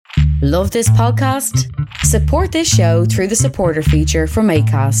Love this podcast? Support this show through the supporter feature from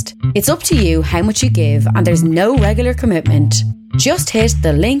Acast. It's up to you how much you give and there's no regular commitment. Just hit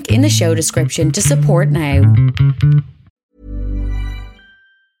the link in the show description to support now.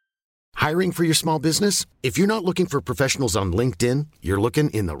 Hiring for your small business? If you're not looking for professionals on LinkedIn, you're looking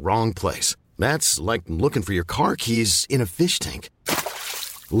in the wrong place. That's like looking for your car keys in a fish tank.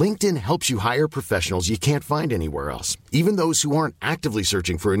 LinkedIn helps you hire professionals you can't find anywhere else, even those who aren't actively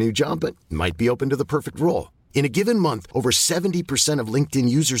searching for a new job but might be open to the perfect role. In a given month, over 70% of LinkedIn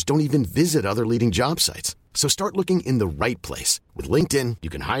users don't even visit other leading job sites. So start looking in the right place. With LinkedIn, you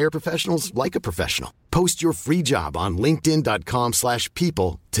can hire professionals like a professional. Post your free job on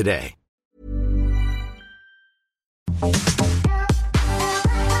linkedin.com/people today.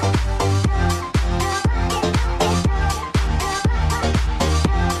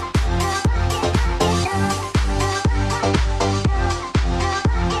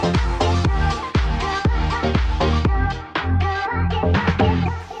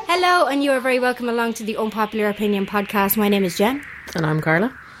 Hello, and you are very welcome along to the Unpopular Opinion podcast. My name is Jen. And I'm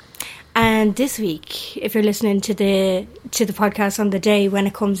Carla. And this week, if you're listening to the podcast on the day when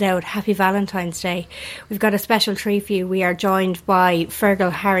it comes out, Happy Valentine's Day, we've got a special treat for you. We are joined by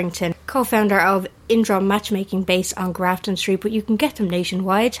Feargal Harrington, co-founder of Indrum Matchmaking based on Grafton Street, but you can get them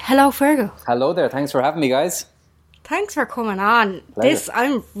nationwide. Hello, Feargal. Hello there. Thanks for having me, guys. Thanks for coming on. Pleasure.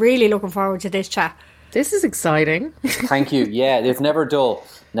 I'm really looking forward to this chat. This is exciting. Thank you. Yeah, it's never dull.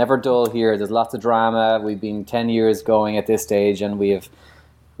 Never dull here. There's lots of drama. We've been 10 years going at this stage, and we have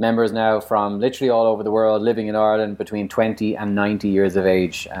members now from literally all over the world living in Ireland between 20 and 90 years of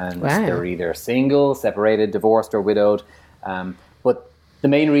age. And Wow. They're either single, separated, divorced, or widowed. But the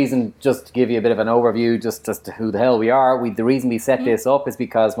main reason, just to give you a bit of an overview, just as to who the hell we are, the reason we set this up is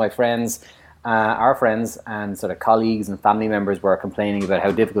because my friends, our friends and sort of colleagues and family members were complaining about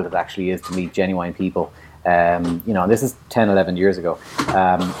how difficult it actually is to meet genuine people. This is 10, 11 years ago.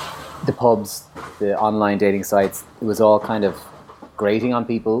 The pubs, the online dating sites, it was all kind of grating on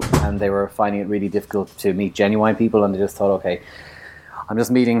people, and they were finding it really difficult to meet genuine people, and they just thought, okay, I'm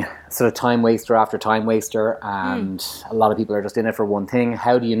just meeting sort of time waster after time waster, and a lot of people are just in it for one thing.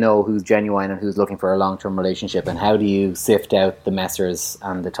 How do you know who's genuine and who's looking for a long-term relationship, and how do you sift out the messers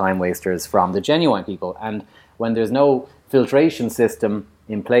and the time wasters from the genuine people? And when there's no filtration system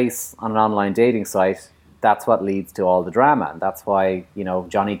in place on an online dating site, that's what leads to all the drama. And that's why,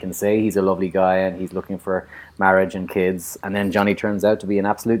 Johnny can say he's a lovely guy and he's looking for marriage and kids, and then Johnny turns out to be an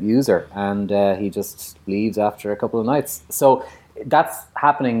absolute user, and he just leaves after a couple of nights. So that's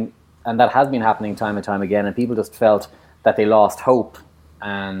happening, and that has been happening time and time again, and people just felt that they lost hope.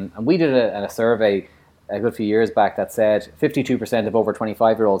 And we did a survey a good few years back that said 52% of over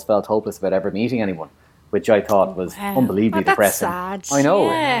 25-year-olds felt hopeless about ever meeting anyone, which I thought was unbelievably depressing. That's sad. I know.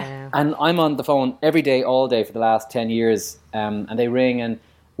 Yeah. And I'm on the phone every day, all day for the last 10 years, and they ring, and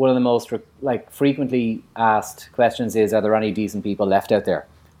one of the most frequently asked questions is, are there any decent people left out there?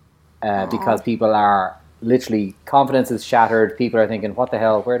 Because people are literally, confidence is shattered. People are thinking, what the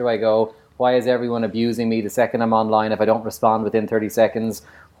hell, where do I go? Why is everyone abusing me the second I'm online if I don't respond within 30 seconds?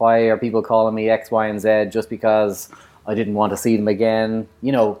 Why are people calling me X, Y, and Z just because I didn't want to see them again?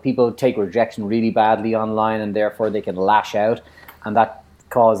 People take rejection really badly online, and therefore they can lash out, and that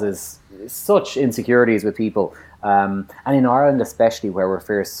causes such insecurities with people. And in Ireland especially, where we're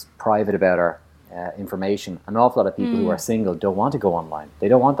fierce private about our information, an awful lot of people who are single don't want to go online. They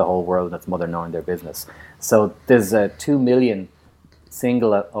don't want the whole world and its mother knowing their business. So there's 2 million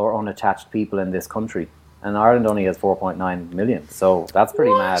single or unattached people in this country, and Ireland only has 4.9 million. So that's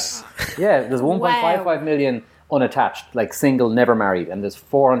pretty mad. Yeah, there's 1.55 million unattached, like single, never married, and there's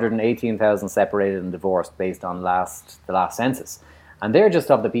 418,000 separated and divorced based on the last census. And they're just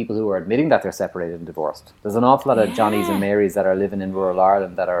of the people who are admitting that they're separated and divorced. There's an awful lot of Johnnies and Marys that are living in rural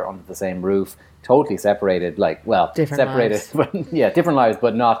Ireland that are under the same roof, totally separated, different separated, lives. Different lives,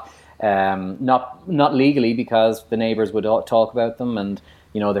 but not legally, because the neighbours would talk about them, and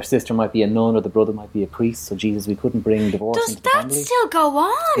their sister might be a nun or the brother might be a priest. So Jesus, we couldn't bring divorce Does into the that family. still go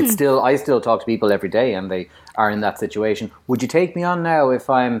on? I still talk to people every day, and they are in that situation. Would you take me on now if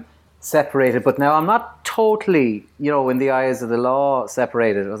I'm separated? But now I'm not totally, in the eyes of the law,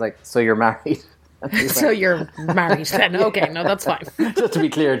 separated. I was like, so you're married? So you're married then? Okay, no, that's fine. Just to be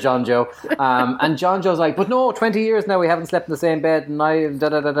clear, John Joe. And John Joe's like, but no, 20 years now we haven't slept in the same bed, and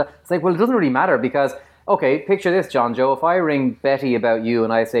It's like, well, it doesn't really matter, because, okay, picture this, John Joe. If I ring Betty about you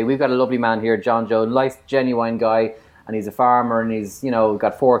and I say, we've got a lovely man here, John Joe, nice, genuine guy, and he's a farmer, and he's,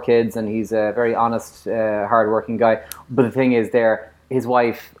 got 4 kids, and he's a very honest, hard-working guy. But the thing is his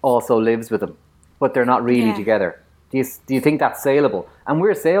wife also lives with him, but they're not really together. Do you think that's saleable? And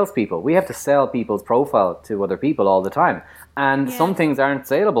we're salespeople. We have to sell people's profile to other people all the time. And some things aren't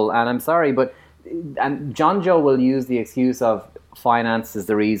saleable. And I'm sorry, but John Joe will use the excuse of finance is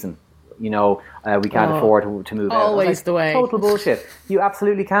the reason. We can't afford to move out. Always the way. Total bullshit. You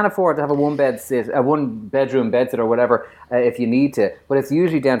absolutely can afford to have a one bedroom bedsit or whatever if you need to. But it's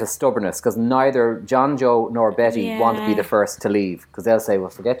usually down to stubbornness, because neither John Joe nor Betty want to be the first to leave, because they'll say, well,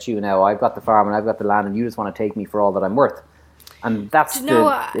 forget you now. I've got the farm and I've got the land and you just want to take me for all that I'm worth. And that's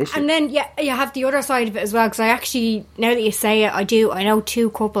the issue. And then you have the other side of it as well, because I actually, now that you say it, I know two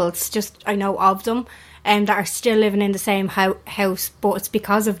couples, I know of them, that are still living in the same house, but it's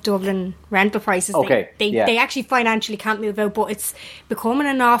because of Dublin rental prices. They actually financially can't move out, but it's becoming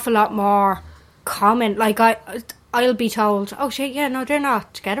an awful lot more common. Like I'll be told, oh shit, yeah, no, they're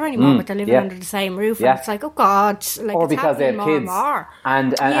not together anymore, but they're living under the same roof, and it's like, oh god, like, or it's because they have more kids, and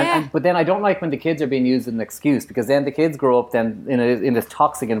more. But then I don't like when the kids are being used as an excuse, because then the kids grow up then in this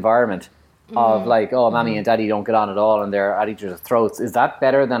toxic environment of like, oh, mommy and daddy don't get on at all, and they're at each other's throats. Is that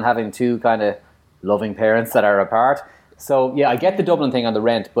better than having two kind of loving parents that are apart? So I get the Dublin thing on the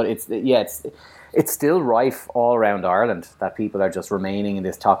rent, but it's still rife all around Ireland that people are just remaining in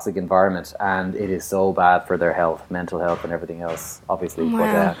this toxic environment, and it is so bad for their health, mental health, and everything else, obviously.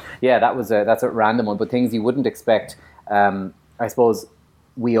 Wow. But that's a random one, but things you wouldn't expect. I suppose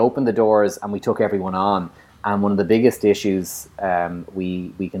we opened the doors and we took everyone on, and one of the biggest issues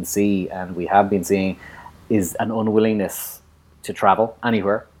we can see, and we have been seeing, is an unwillingness to travel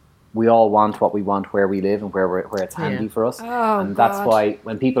anywhere. We all want what we want where we live and where it's handy for us. And that's why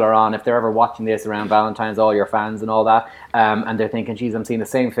when people are on, if they're ever watching this around Valentine's, all your fans and all that, and they're thinking, geez, I'm seeing the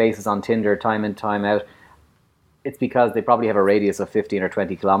same faces on Tinder time in, time out, it's because they probably have a radius of 15 or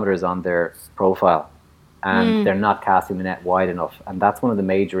 20 kilometres on their profile, and they're not casting the net wide enough. And that's one of the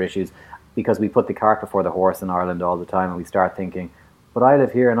major issues, because we put the cart before the horse in Ireland all the time, and we start thinking, but I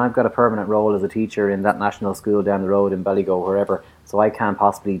live here and I've got a permanent role as a teacher in that national school down the road in Ballygo, wherever, so I can't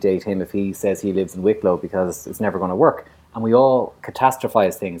possibly date him if he says he lives in Wicklow, because it's never going to work. And we all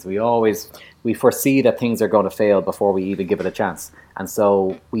catastrophize things. We foresee that things are going to fail before we even give it a chance. And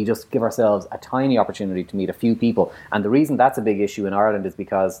so we just give ourselves a tiny opportunity to meet a few people. And the reason that's a big issue in Ireland is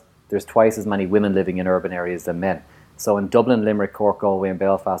because there's twice as many women living in urban areas than men. So in Dublin, Limerick, Cork, Galway and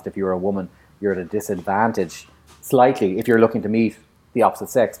Belfast, if you're a woman, you're at a disadvantage slightly if you're looking to meet the opposite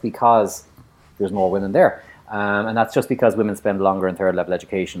sex, because there's more women there. And that's just because women spend longer in third level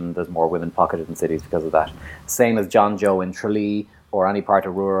education. There's more women pocketed in cities because of that. Same as John Joe in Tralee or any part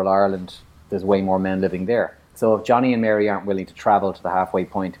of rural Ireland, there's way more men living there. So if Johnny and Mary aren't willing to travel to the halfway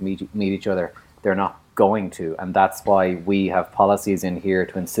point to meet each other, they're not going to. And that's why we have policies in here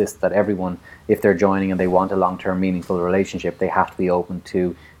to insist that everyone, if they're joining and they want a long-term meaningful relationship, they have to be open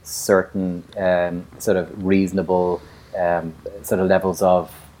to certain sort of reasonable sort of levels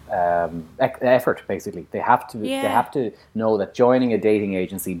of effort. Basically, they have to know that joining a dating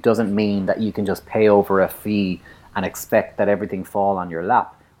agency doesn't mean that you can just pay over a fee and expect that everything fall on your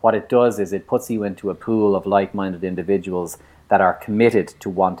lap. What it does is it puts you into a pool of like-minded individuals that are committed to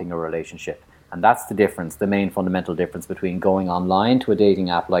wanting a relationship. And that's the difference, the main fundamental difference between going online to a dating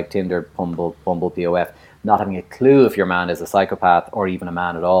app like Tinder, Bumble, POF, not having a clue if your man is a psychopath or even a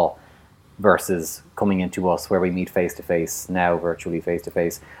man at all, versus coming into us where we meet face-to-face, now virtually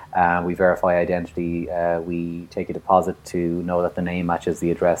face-to-face. We verify identity, we take a deposit to know that the name matches the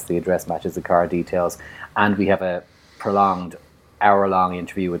address matches the card details, and we have a prolonged hour-long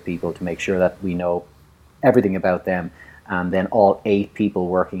interview with people to make sure that we know everything about them, and then all 8 people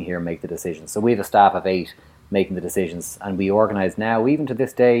working here make the decisions. So we have a staff of 8 making the decisions, and we organise now, even to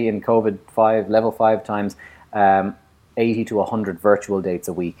this day in COVID level 5 times, 80 to 100 virtual dates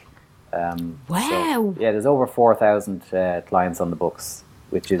a week. Wow. So, there's over 4,000 clients on the books,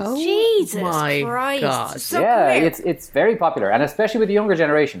 which is Jesus my Christ. God. So it's very popular, and especially with the younger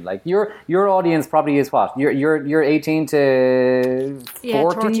generation. Like your audience probably is what? You're 18 to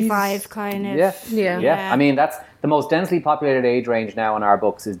 40s? 35 kind of. Yeah. I mean, that's the most densely populated age range now in our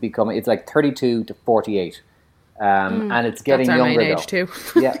books is it's like 32 to 48. And it's getting That's our younger main though. age too.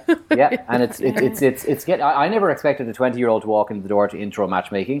 Yeah, and it's getting. I never expected a 20-year-old to walk into the door to intro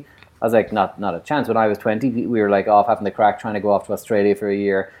matchmaking. I was like, not a chance. When I was 20, we were like off having the crack, trying to go off to Australia for a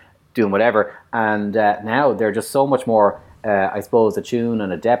year, doing whatever. And now they're just so much more, I suppose, attuned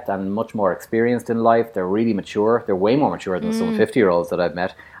and adept and much more experienced in life. They're really mature. They're way more mature than some 50-year-olds that I've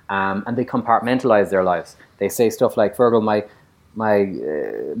met. And they compartmentalize their lives. They say stuff like, Feargal,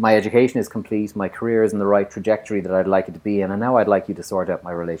 my education is complete, my career is in the right trajectory that I'd like it to be in, and now I'd like you to sort out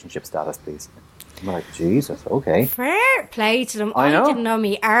my relationship status, please. I'm like, Jesus, okay. Fair play to them. I know. Didn't know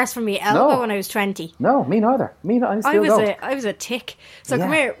me arse from me elbow No. when I was 20. No, me neither. I was a tick. So Yeah.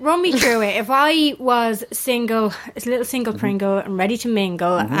 come here, run me through it. If I was single, a little single Pringle and ready to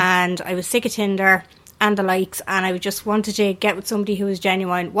mingle, and I was sick of Tinder and the likes, and I just wanted to get with somebody who was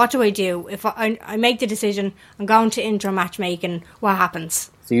genuine, what do I do? If I make the decision, I'm going to intro matchmaking, what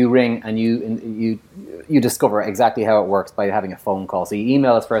happens? So you ring and you discover exactly how it works by having a phone call. So you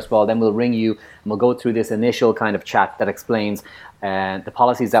email us first of all, then we'll ring you and we'll go through this initial kind of chat that explains the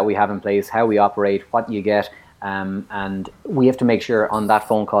policies that we have in place, how we operate, what you get, and we have to make sure on that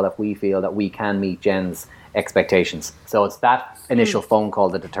phone call if we feel that we can meet Jen's expectations. So it's that initial phone call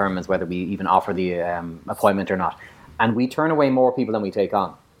that determines whether we even offer the appointment or not. And we turn away more people than we take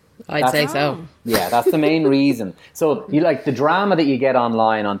on. I'd say so. Yeah, that's the main reason. So you like the drama that you get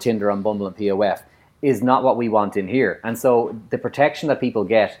online on Tinder, on Bumble and POF is not what we want in here. And so the protection that people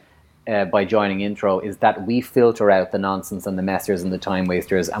get by joining Intro is that we filter out the nonsense and the messers and the time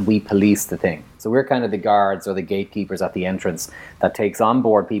wasters, and we police the thing. So we're kind of the guards or the gatekeepers at the entrance that takes on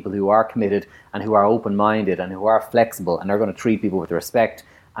board people who are committed and who are open-minded and who are flexible and are going to treat people with respect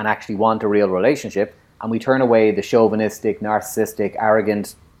and actually want a real relationship. And we turn away the chauvinistic, narcissistic,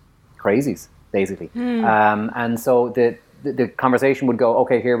 arrogant crazies, basically. And so the conversation would go,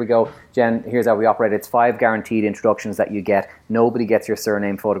 okay, here we go, Jen, here's how we operate. It's 5 guaranteed introductions that you get. Nobody gets your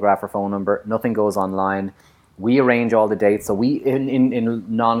surname, photograph or phone number. Nothing goes online. We arrange all the dates. So we, in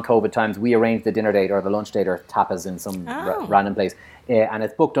non-COVID times, we arrange the dinner date or the lunch date or tapas in some random place. And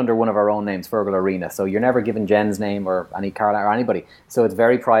it's booked under one of our own names, Feargal Arena. So you're never given Jen's name or any Carla or anybody. So it's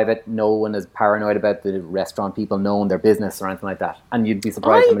very private. No one is paranoid about the restaurant people knowing their business or anything like that. And you'd be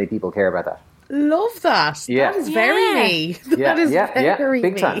surprised how many people care about that. Love that. Yeah. That is very me. That is very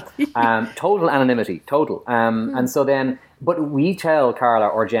big me. time. Total anonymity, total. And so then, but we tell Carla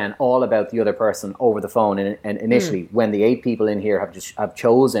or Jen all about the other person over the phone. And initially, when the 8 people in here have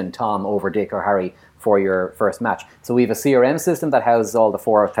chosen Tom over Dick or Harry for your first match. So we have a CRM system that houses all the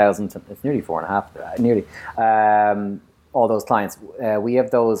 4,000, it's nearly 4.5, all those clients. We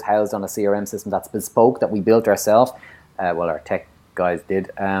have those housed on a CRM system that's bespoke, that we built ourselves. Well, our tech guys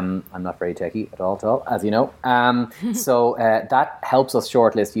did. I'm not very techie at all, as you know. So that helps us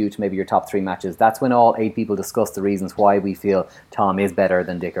shortlist you to maybe your top 3 matches. That's when all 8 people discuss the reasons why we feel Tom is better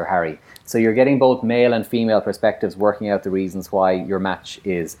than Dick or Harry. So you're getting both male and female perspectives working out the reasons why your match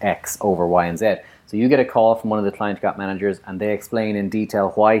is X over Y and Z. So you get a call from one of the client account managers and they explain in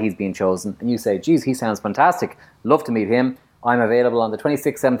detail why he's been chosen. And you say, geez, he sounds fantastic. Love to meet him. I'm available on the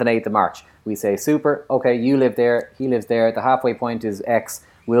 26th, 7th and 8th of March. We say, super, okay, you live there, he lives there. The halfway point is X.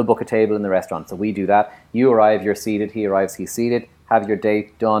 We'll book a table in the restaurant. So we do that. You arrive, you're seated. He arrives, he's seated. Have your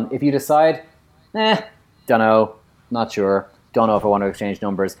date done. If you decide, don't know, not sure, don't know if I want to exchange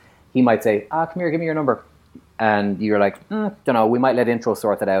numbers, he might say, come here, give me your number. And you're like, don't know, we might let Intro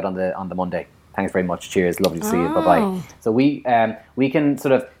sort that out on the Monday. Thanks very much. Cheers. Lovely to see you. Bye-bye. So we can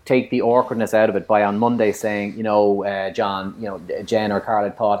sort of take the awkwardness out of it by on Monday saying, John, Jen or Carl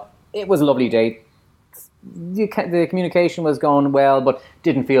had thought it was a lovely date. The communication was going well, but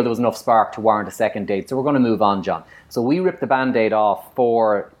didn't feel there was enough spark to warrant a second date. So we're going to move on, John. So we ripped the Band-Aid off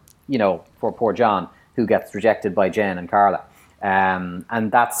for poor John, who gets rejected by Jen and Carla.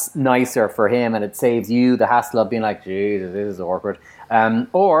 And that's nicer for him, and it saves you the hassle of being like, Jesus, this is awkward.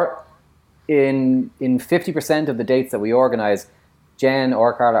 Or in 50% of the dates that we organise, Jen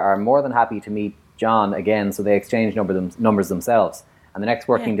or Carla are more than happy to meet John again, so they exchange numbers themselves. And the next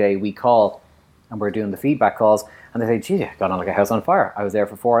working day we call and we're doing the feedback calls and they say, gee, I got on like a house on fire. I was there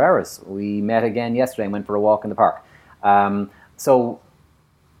for 4 hours. We met again yesterday and went for a walk in the park. So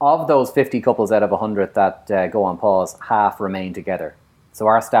of those 50 couples out of 100 that go on pause, half remain together. So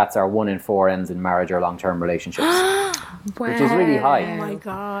our stats are 1 in 4 ends in marriage or long-term relationships. Which is really high. Oh my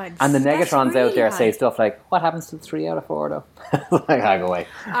God. And the Negatrons really out there high. say stuff like, what happens to 3 out of 4 though? Like, I go away.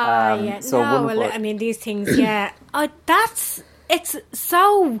 These things, it's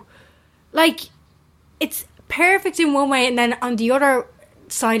so, like, it's perfect in one way, and then on the other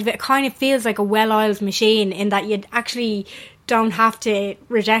side of it kind of feels like a well-oiled machine in that you actually don't have to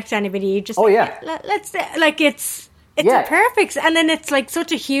reject anybody. You just let's like it's a perfect, and then it's like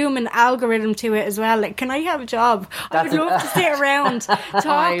such a human algorithm to it as well. Like, can I have a job? I would love to sit around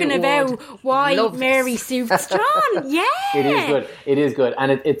talking about why Mary suits John. Yeah, it is good,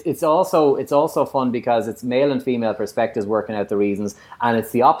 and it's also fun because it's male and female perspectives working out the reasons, and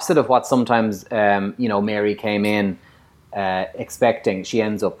it's the opposite of what sometimes Mary came in expecting. She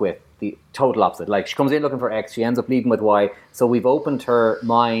ends up with the total opposite. Like, she comes in looking for X, she ends up leaving with Y. So we've opened her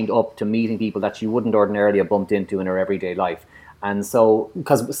mind up to meeting people that she wouldn't ordinarily have bumped into in her everyday life. And so,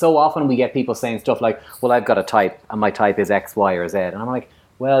 because so often we get people saying stuff like, well, I've got a type and my type is X, Y, or Z. And I'm like,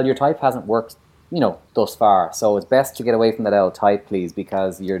 well, your type hasn't worked, thus far. So it's best to get away from that old type, please,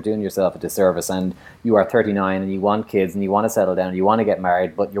 because you're doing yourself a disservice. And you are 39 and you want kids and you want to settle down and you want to get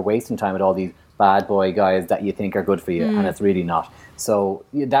married, but you're wasting time with all these bad boy guys that you think are good for you, and it's really not. So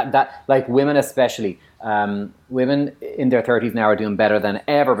that like women especially, women in their 30s now are doing better than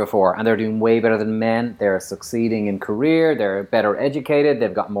ever before, and they're doing way better than men. They're succeeding in career, they're better educated,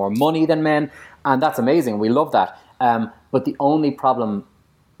 they've got more money than men, and that's amazing. We love that. But the only problem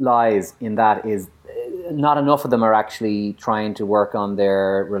lies in that is not enough of them are actually trying to work on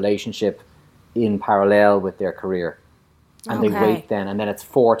their relationship in parallel with their career. And they wait then, and then it's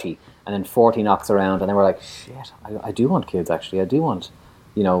 40, and then 40 knocks around, and then we're like, shit, I do want kids, actually. I do want,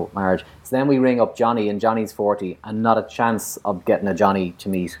 marriage. So then we ring up Johnny, and Johnny's 40, and not a chance of getting a Johnny to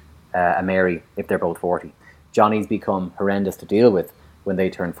meet a Mary if they're both 40. Johnny's become horrendous to deal with when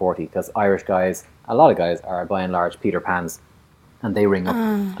they turn 40, because Irish guys, a lot of guys, are by and large Peter Pans. And they ring up,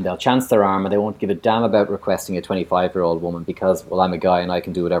 and they'll chance their arm, and they won't give a damn about requesting a 25-year-old woman because, well, I'm a guy, and I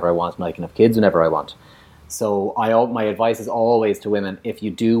can do whatever I want, and I can have kids whenever I want. So my advice is always to women, if you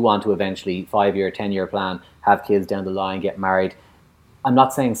do want to eventually 5-year, 10-year plan, have kids down the line, get married, I'm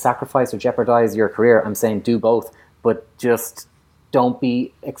not saying sacrifice or jeopardize your career. I'm saying do both, but just don't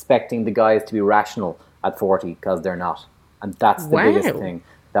be expecting the guys to be rational at 40, because they're not. And that's the biggest thing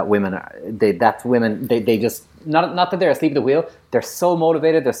that women are. They just, not that they're asleep at the wheel. They're so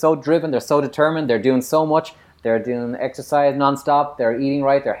motivated, they're so driven, they're so determined, they're doing so much. They're doing exercise nonstop. They're eating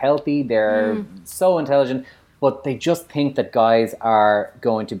right. They're healthy. They're so intelligent, but they just think that guys are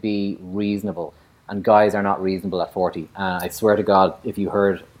going to be reasonable, and guys are not reasonable at 40. I swear to God, if you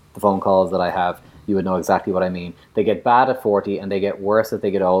heard the phone calls that I have, you would know exactly what I mean. They get bad at 40, and they get worse as they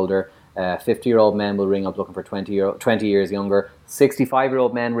get older. 50-year-old men will ring up looking for 20 years younger.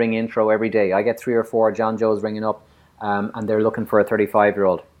 65-year-old men ring intro every day. I get 3 or 4 John Joes ringing up, and they're looking for a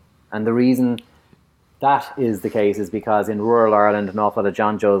 35-year-old. And the reason that is the case is because in rural Ireland, an awful lot of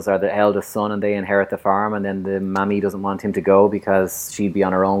John Joes are the eldest son, and they inherit the farm, and then the mammy doesn't want him to go because she'd be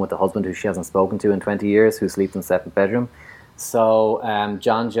on her own with the husband who she hasn't spoken to in 20 years, who sleeps in a separate bedroom. So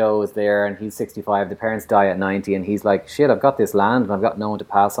John Joe is there, and he's 65. The parents die at 90, and he's like, shit, I've got this land, and I've got no one to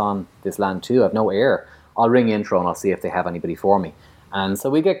pass on this land to. I've no heir. I'll ring intro, and I'll see if they have anybody for me. And so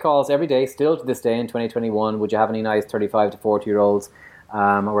we get calls every day, still to this day in 2021, would you have any nice 35 to 40-year-olds?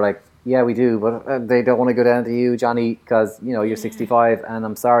 And we're like, yeah, we do, but they don't want to go down to you, Johnny, because, you're 65, and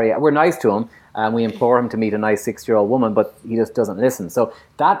I'm sorry. We're nice to him, and we implore him to meet a nice 60-year-old woman, but he just doesn't listen. So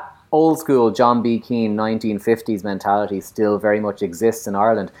that old school John B. Keane 1950s mentality still very much exists in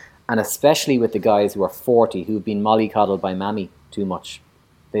Ireland, and especially with the guys who are 40, who've been mollycoddled by mammy too much.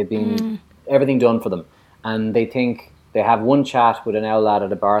 They've been everything done for them, and they think they have one chat with an old lad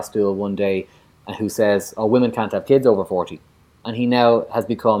at a bar stool one day, and who says, oh, women can't have kids over 40. And he now has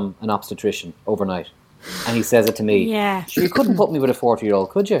become an obstetrician overnight. And he says it to me. Yeah. Sure, you couldn't put me with a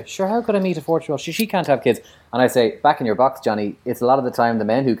 40-year-old, could you? Sure, how could I meet a 40-year-old? She can't have kids. And I say, back in your box, Johnny, it's a lot of the time the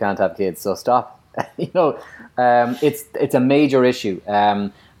men who can't have kids, so stop. It's a major issue.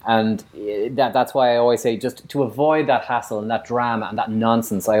 And that's why I always say, just to avoid that hassle and that drama and that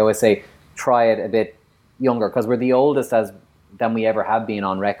nonsense, I always say, try it a bit younger, because we're the oldest than we ever have been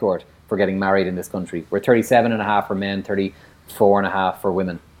on record for getting married in this country. We're 37 and a half for men, 34 and a half for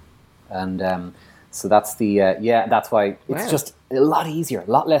women. And so that's that's why it's just a lot easier,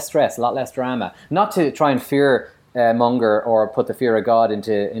 a lot less stress, a lot less drama. Not to try and fear monger or put the fear of God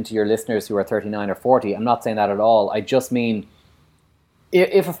into your listeners who are 39 or 40. I'm not saying that at all. I just mean,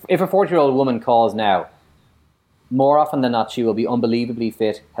 if a 40-year-old woman calls now, more often than not, she will be unbelievably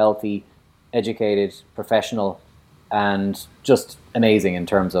fit, healthy, educated, professional, and just amazing in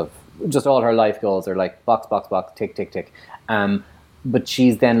terms of just all her life goals are like box, box, box, tick, tick, tick. But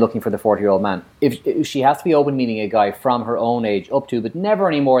she's then looking for the 40-year-old man. If she has to be open meeting a guy from her own age up to, but never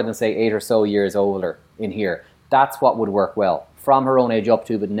any more than, say, 8 or so years older in here, that's what would work well. From her own age up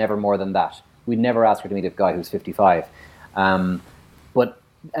to, but never more than that. We'd never ask her to meet a guy who's 55. But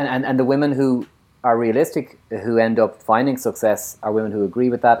the women who are realistic, who end up finding success, are women who agree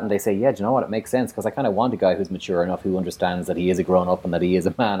with that, and they say, yeah, do you know what, it makes sense, because I kind of want a guy who's mature enough, who understands that he is a grown-up and that he is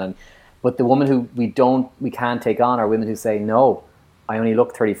a man. But the women who we can't take on are women who say, no, I only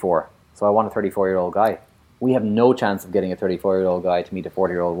look 34, so I want a 34-year-old guy. We have no chance of getting a 34-year-old guy to meet a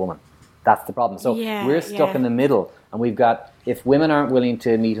 40-year-old woman. That's the problem. So we're stuck in the middle, and we've got, if women aren't willing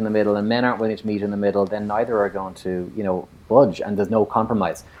to meet in the middle and men aren't willing to meet in the middle, then neither are going to, budge, and there's no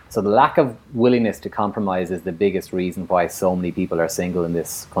compromise. So the lack of willingness to compromise is the biggest reason why so many people are single in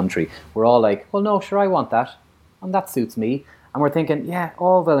this country. We're all like, well, no, sure, I want that, and that suits me. And we're thinking, yeah,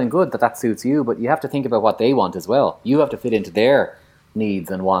 all well and good that suits you, but you have to think about what they want as well. You have to fit into their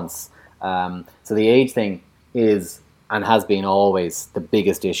needs and wants. So the age thing is and has been always the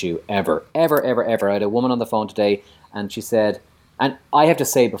biggest issue ever. I had a woman on the phone today and she said, and I have to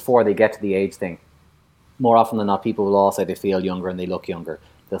say before they get to the age thing, more often than not, people will all say they feel younger and they look younger.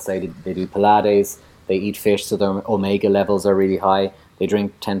 They'll say they do Pilates, they eat fish so their omega levels are really high, they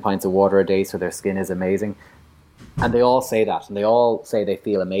drink 10 pints of water a day so their skin is amazing. And they all say that, and they all say they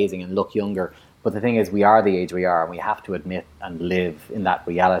feel amazing and look younger. But the thing is, we are the age we are, and we have to admit and live in that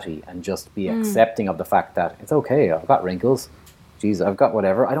reality and just be accepting of the fact that it's okay, I've got wrinkles, geez, I've got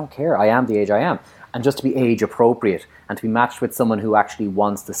whatever, I don't care, I am the age I am. And just to be age appropriate and to be matched with someone who actually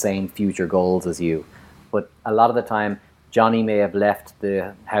wants the same future goals as you. But a lot of the time, Johnny may have left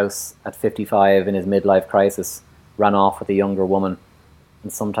the house at 55 in his midlife crisis, ran off with a younger woman,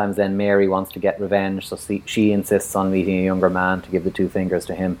 and sometimes then Mary wants to get revenge, so she insists on meeting a younger man to give the 2 fingers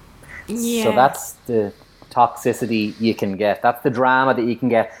to him. Yeah. So that's the toxicity you can get. That's the drama that you can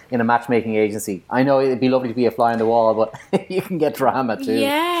get in a matchmaking agency. I know it'd be lovely to be a fly on the wall, but you can get drama too.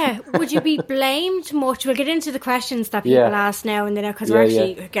 Yeah. Would you be blamed much? We'll get into the questions that people ask now and then, because we're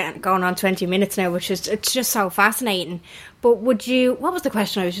actually going on 20 minutes now, which is, it's just so fascinating. But would you, what was the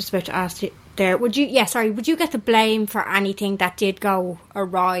question I was just about to ask you there? Would you get the blame for anything that did go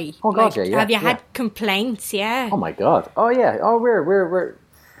awry? Oh God, Have you had complaints? Yeah. Oh my God. Oh yeah. Oh, we're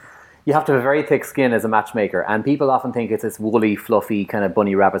you have to have a very thick skin as a matchmaker, and people often think it's this woolly, fluffy kind of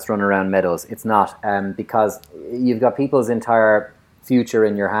bunny rabbits running around meadows. It's not, because you've got people's entire future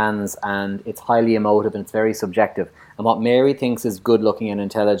in your hands, and it's highly emotive and it's very subjective. And what Mary thinks is good looking and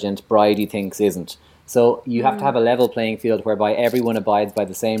intelligent, Bridie thinks isn't. So you have to have a level playing field whereby everyone abides by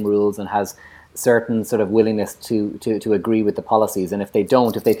the same rules and has certain sort of willingness to agree with the policies. And if they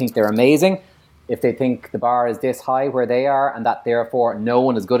don't, if they think they're amazing, if they think the bar is this high where they are and that therefore no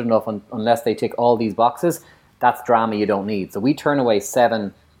one is good enough unless they tick all these boxes, that's drama you don't need. So we turn away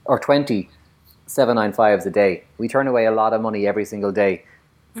 7 or 20 795s a day. We turn away a lot of money every single day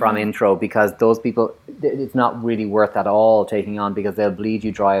from intro, because those people, it's not really worth at all taking on, because they'll bleed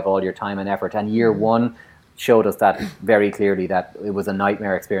you dry of all your time and effort. And year one showed us that very clearly, that it was a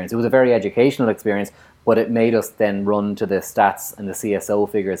nightmare experience. It was a very educational experience, but it made us then run to the stats and the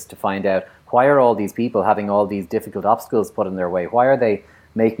CSO figures to find out, why are all these people having all these difficult obstacles put in their way? Why are they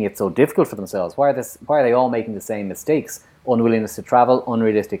making it so difficult for themselves? Why are they all making the same mistakes? Unwillingness to travel,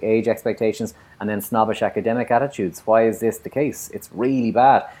 unrealistic age expectations, and then snobbish academic attitudes. Why is this the case? It's really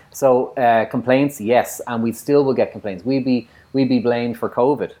bad. So complaints, yes, and we still will get complaints. We'd be blamed for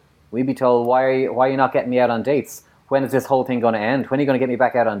COVID. We'd be told, why are you not getting me out on dates? When is this whole thing going to end? When are you going to get me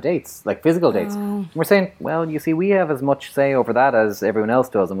back out on dates, like physical dates? We're saying, well, you see, we have as much say over that as everyone else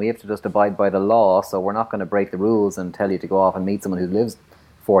does, and we have to just abide by the law, so we're not going to break the rules and tell you to go off and meet someone who lives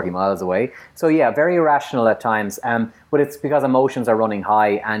 40 miles away. So yeah, very irrational at times, but it's because emotions are running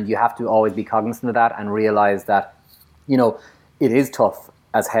high, and you have to always be cognizant of that and realize that, you know, it is tough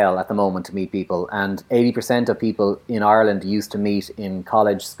as hell at the moment to meet people, and 80% of people in Ireland used to meet in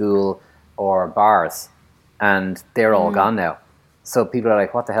college, school or bars, and they're all gone now. So people are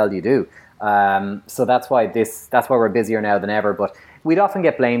like, what the hell do you do? So that's why we're busier now than ever. But we'd often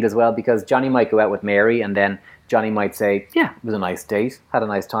get blamed as well, because Johnny might go out with Mary, and then Johnny might say, yeah, it was a nice date, had a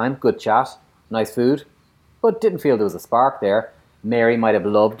nice time, good chat, nice food, but didn't feel there was a spark there. Mary might have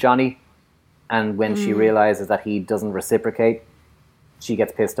loved Johnny, and when she realises that he doesn't reciprocate, she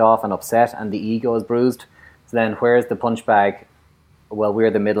gets pissed off and upset, and the ego is bruised. So then where's the punch bag? Well,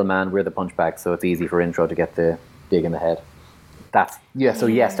 we're the middleman, we're the punch bag, so it's easy for intro to get the dig in the head. So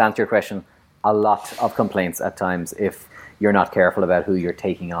yes, to answer your question, a lot of complaints at times if you're not careful about who you're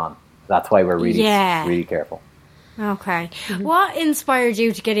taking on. That's why we're really careful. Okay. What inspired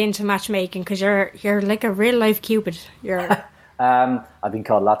you to get into matchmaking? Because you're like a real life Cupid. I've been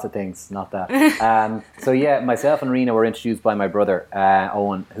called lots of things, not that. So yeah, myself and Rena were introduced by my brother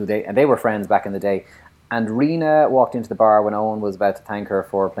Owen, they were friends back in the day. And Rena walked into the bar when Owen was about to thank her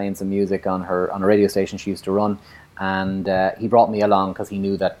for playing some music on a radio station she used to run. And he brought me along because he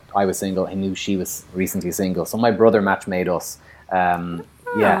knew that I was single. He knew she was recently single. So my brother match-made us,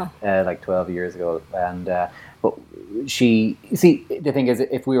 like 12 years ago. And but the thing is,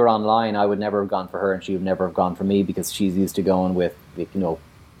 if we were online, I would never have gone for her and she would never have gone for me, because she's used to going with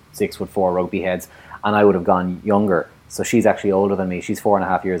 6'4" rugby heads, and I would have gone younger. So she's actually older than me. She's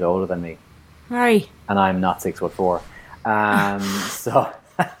 4.5 years older than me. Right. And I'm not 6'4". So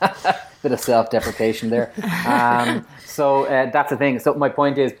bit of self-deprecation there. So that's the thing. So my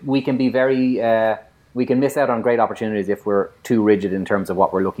point is, we can be very we can miss out on great opportunities if we're too rigid in terms of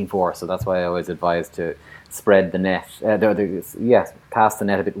what we're looking for. So that's why I always advise to spread the net, cast the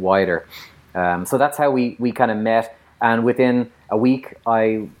net a bit wider. So that's how we kind of met. And within a week,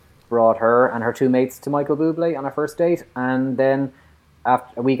 I brought her and her two mates to Michael Bublé on our first date. And then a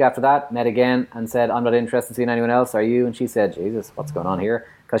week after that, met again and said, I'm not interested in seeing anyone else. Are you? And she said, Jesus, what's going on here?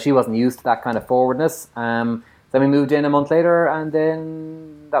 Because she wasn't used to that kind of forwardness. Then we moved in a month later, and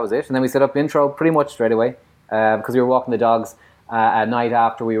then that was it. And then we set up intro pretty much straight away because we were walking the dogs at night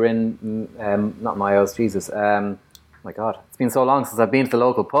after we were in, not my house, Jesus. My God, it's been so long since I've been to the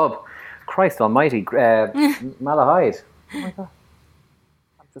local pub. Christ almighty, Malahide. Oh my God,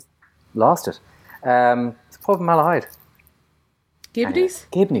 I've just lost it. It's a pub in Malahide. Gibney's?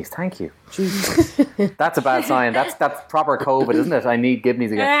 Gibney's, thank you. Jesus. That's a bad sign. That's proper COVID, isn't it? I need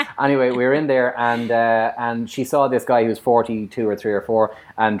Gibney's again. Anyway, we were in there and she saw this guy who was 42 or 3 or 4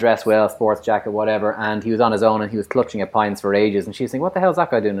 and dressed well, sports jacket, whatever, and he was on his own and he was clutching at pints for ages. And she was saying, what the hell's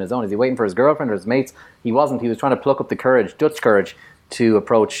that guy doing on his own? Is he waiting for his girlfriend or his mates? He wasn't. He was trying to pluck up the courage, Dutch courage, to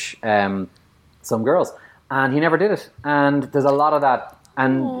approach some girls. And he never did it. And there's a lot of that.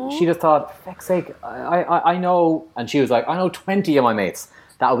 And she just thought, feck's sake, I know, and she was like, I know 20 of my mates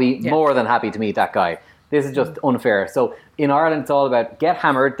that will be more than happy to meet that guy. This is just unfair. So in Ireland, it's all about get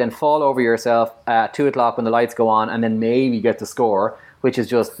hammered, then fall over yourself at 2 o'clock when the lights go on, and then maybe get to score, which is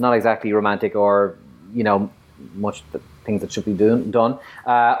just not exactly romantic or, much the things that should be done.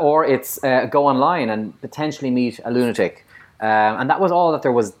 Or it's go online and potentially meet a lunatic. And that was all that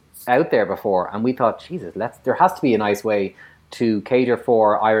there was out there before. And we thought, Jesus, there has to be a nice way to cater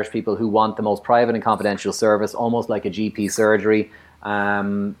for Irish people who want the most private and confidential service, almost like a GP surgery,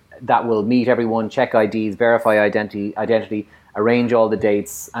 that will meet everyone, check IDs, verify identity, arrange all the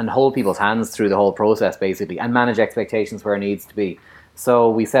dates, and hold people's hands through the whole process, basically, and manage expectations where it needs to be. So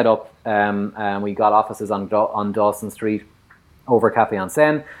we set up, we got offices on Dawson Street over Café en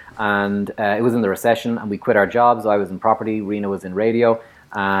Seine, and it was in the recession, and we quit our jobs. I was in property, Rena was in radio,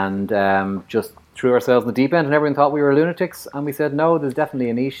 and just threw ourselves in the deep end, and everyone thought we were lunatics, and we said, no, there's definitely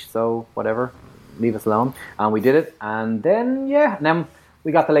a niche, so whatever, leave us alone. And we did it, and then then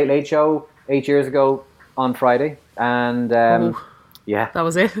we got the Late Late Show 8 years ago on Friday, and that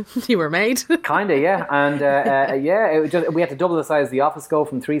was it. You were made. Kinda, yeah. And it was just, we had to double the size of the office, go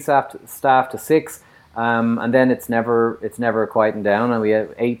from 3 staff to 6, and then it's never quieting down, and we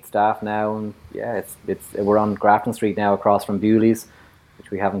have 8 staff now, and we're on Grafton Street now, across from Bewley's, which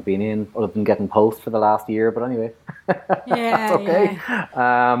we haven't been in other than getting post for the last year, but anyway. That's okay.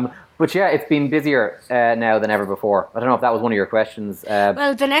 Yeah. But it's been busier now than ever before. I don't know if that was one of your questions.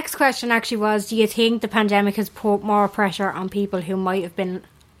 Well, the next question actually was, do you think the pandemic has put more pressure on people who might have been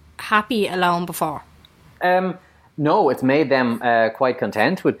happy alone before? No, it's made them quite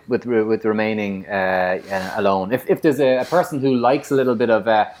content with remaining alone. If there's a person who likes a little bit of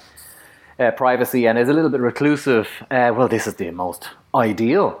privacy and is a little bit reclusive, this is the most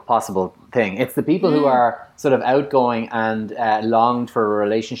ideal possible thing. It's the people who are sort of outgoing and longed for a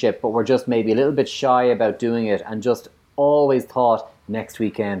relationship, but were just maybe a little bit shy about doing it and just always thought, next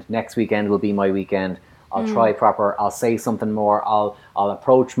weekend will be my weekend. I'll try proper, I'll say something more, I'll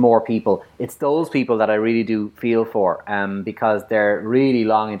approach more people. It's those people that I really do feel for, because they're really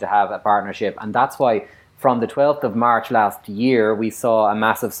longing to have a partnership. And that's why from the 12th of March last year, we saw a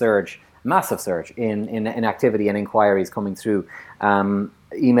massive surge in activity and inquiries coming through,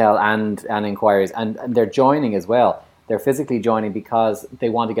 email and inquiries, and they're joining as well. They're physically joining because they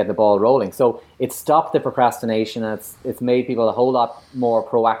want to get the ball rolling. So it stopped the procrastination, and it's made people a whole lot more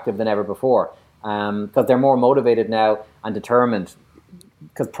proactive than ever before, because they're more motivated now and determined.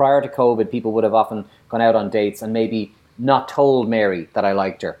 Because prior to COVID, people would have often gone out on dates and maybe not told Mary that I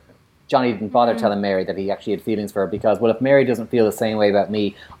liked her. Johnny didn't bother telling Mary that he actually had feelings for her because, well, if Mary doesn't feel the same way about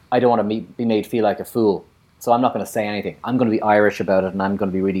me, I don't want to be made feel like a fool. So I'm not going to say anything. I'm going to be Irish about it, and I'm going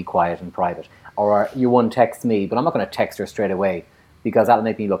to be really quiet and private. Or you won't text me, but I'm not going to text her straight away because that'll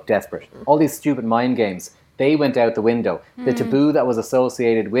make me look desperate. All these stupid mind games, they went out the window. The taboo that was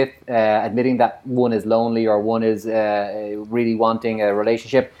associated with admitting that one is lonely or one is really wanting a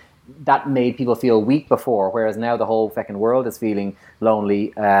relationship, that made people feel weak before, whereas now the whole fucking world is feeling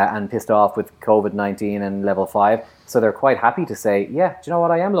lonely and pissed off with COVID-19 and level 5. So they're quite happy to say, do you know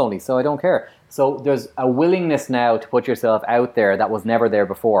what, I am lonely, so I don't care. So there's a willingness now to put yourself out there that was never there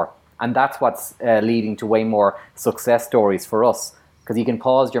before. And that's what's leading to way more success stories for us. Because you can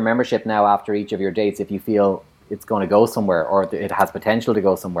pause your membership now after each of your dates if you feel it's going to go somewhere or it has potential to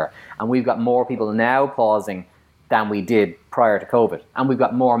go somewhere. And we've got more people now pausing than we did prior to COVID. And we've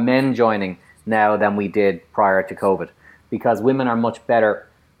got more men joining now than we did prior to COVID. Because women are much better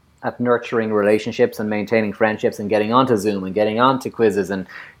at nurturing relationships and maintaining friendships and getting onto Zoom and getting onto quizzes and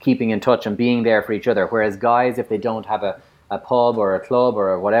keeping in touch and being there for each other. Whereas guys, if they don't have a pub or a club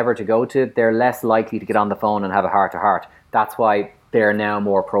or whatever to go to, they're less likely to get on the phone and have a heart-to-heart. That's why they're now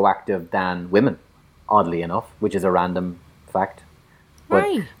more proactive than women, oddly enough, which is a random fact.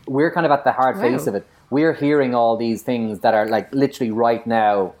 But we're kind of at the hard face of it. We're hearing all these things that are like literally right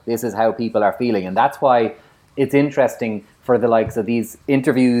now, this is how people are feeling. And that's why it's interesting for the likes of these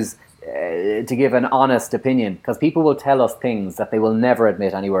interviews to give an honest opinion, because people will tell us things that they will never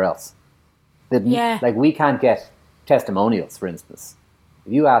admit anywhere else. Like we can't get testimonials, for instance.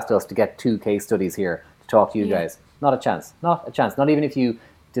 If you asked us to get 2 case studies here to talk to you guys, not a chance. Not even if you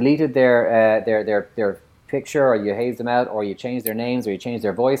deleted their picture or you hazed them out or you changed their names or you changed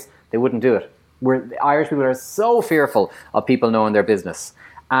their voice, they wouldn't do it. Irish people are so fearful of people knowing their business.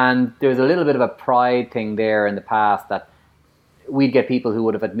 And there's a little bit of a pride thing there in the past that we'd get people who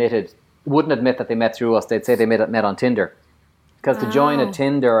wouldn't admit that they met through us. They'd say they met on Tinder. Because to join a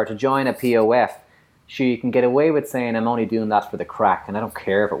Tinder or to join a POF, you can get away with saying, I'm only doing that for the crack and I don't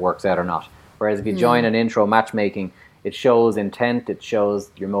care if it works out or not. Whereas if you join an intro matchmaking, it shows intent, it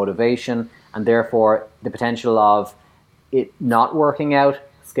shows your motivation, and therefore the potential of it not working out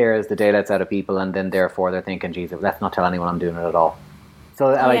scares the daylights out of people, and then therefore they're thinking, geez, let's not tell anyone I'm doing it at all. So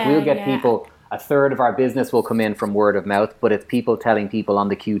we'll get people, a third of our business will come in from word of mouth, but it's people telling people on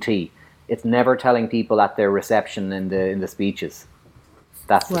the QT. It's never telling people at their reception in the speeches.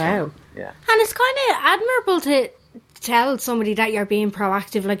 That's the thing. Yeah. And it's kind of admirable to tell somebody that you're being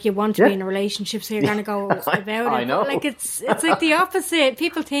proactive, like you want to be in a relationship, so you're going to go about it. I know. Like it's like the opposite.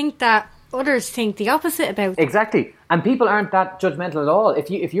 People think that others think the opposite about them. Exactly. And people aren't that judgmental at all.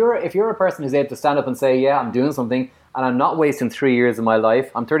 If you're a person who's able to stand up and say, yeah, I'm doing something and I'm not wasting 3 years of my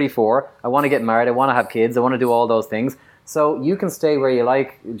life. I'm 34. I want to get married. I want to have kids. I want to do all those things. So you can stay where you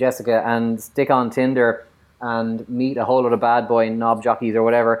like, Jessica, and stick on Tinder and meet a whole lot of bad boy knob jockeys or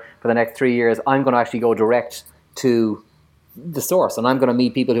whatever for the next 3 years. I'm going to actually go direct to the source, and I'm going to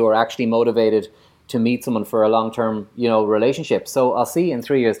meet people who are actually motivated to meet someone for a long-term, relationship. So I'll see in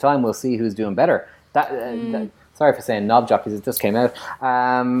 3 years' time. We'll see who's doing better. Sorry for saying knob jockeys. It just came out.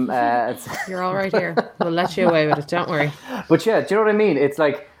 You're all right here. We'll let you away with it. Don't worry. But yeah, do you know what I mean? It's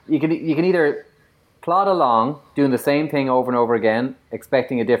like you can either plod along doing the same thing over and over again,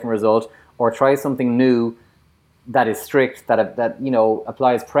 expecting a different result, or try something new that is strict, that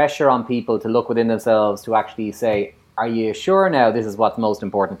applies pressure on people to look within themselves to actually say, are you sure now this is what's most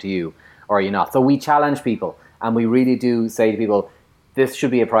important to you, or are you not? So we challenge people, and we really do say to people, this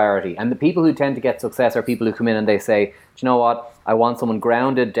should be a priority. And the people who tend to get success are people who come in and they say, do you know what? I want someone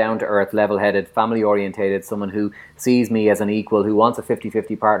grounded, down to earth, level-headed, family-orientated, someone who sees me as an equal, who wants a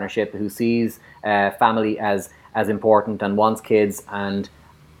 50-50 partnership, who sees family as important and wants kids, and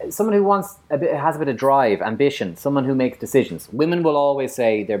someone who has a bit of drive, ambition, someone who makes decisions. Women will always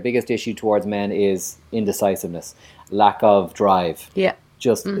say their biggest issue towards men is indecisiveness, lack of drive. Yeah.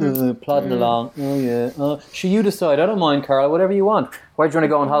 Just plodding along. Oh, yeah. Should you decide? I don't mind, Carla. Whatever you want. Where do you want to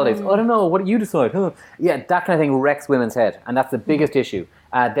go on holidays? I don't know. What do you decide? Yeah, that kind of thing wrecks women's head. And that's the biggest issue.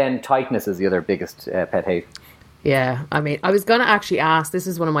 Then tightness is the other biggest pet hate. Yeah, I mean, I was going to actually ask, this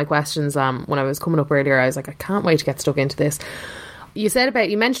is one of my questions when I was coming up earlier. I was like, I can't wait to get stuck into this. You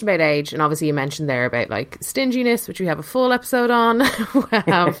mentioned about age, and obviously you mentioned there about like stinginess, which we have a full episode on.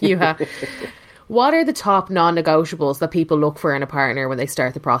 What are the top non-negotiables that people look for in a partner when they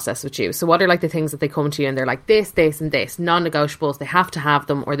start the process with you? So what are like the things that they come to you and they're like this, and this, non-negotiables, they have to have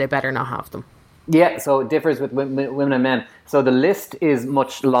them or they better not have them? Yeah, so it differs with women and men. So the list is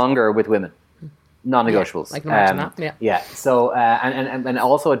much longer with women. Non-negotials. Yeah, I can imagine that. Yeah. Yeah. So and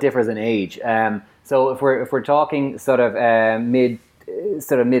also it differs in age. So if we're talking sort of mid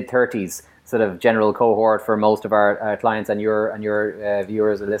 30s, sort of general cohort for most of our clients and your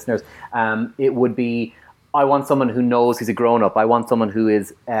viewers or listeners, it would be, I want someone who knows he's a grown up. I want someone who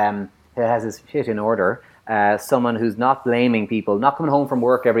is who has his shit in order. Someone who's not blaming people, not coming home from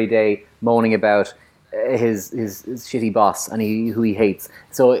work every day moaning about his shitty boss and who he hates.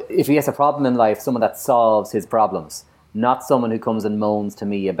 So if he has a problem in life, someone that solves his problems, not someone who comes and moans to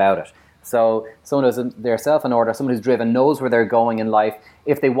me about it. So someone who's their self in order, someone who's driven, knows where they're going in life.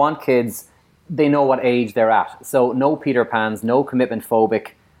 If they want kids, they know what age they're at. So no Peter Pans, no commitment phobic.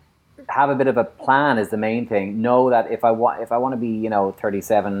 Have a bit of a plan is the main thing. Know that if I want to be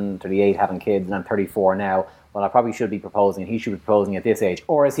 37, 38 having kids, and I'm 34 now, well, I probably should be proposing. He should be proposing at this age.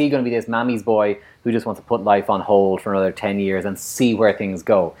 Or is he going to be this mammy's boy who just wants to put life on hold for another 10 years and see where things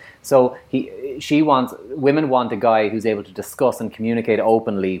go? So women want a guy who's able to discuss and communicate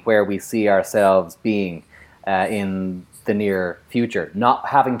openly where we see ourselves being in the near future, not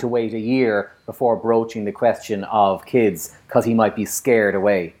having to wait a year before broaching the question of kids because he might be scared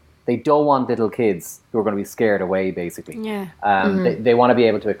away. They don't want little kids who are going to be scared away, basically. Yeah. They want to be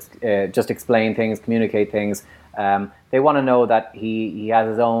able to just explain things, communicate things. They want to know that he has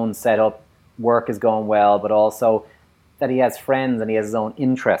his own setup, work is going well, but also that he has friends and he has his own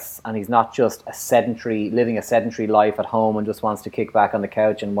interests, and he's not just living a sedentary life at home and just wants to kick back on the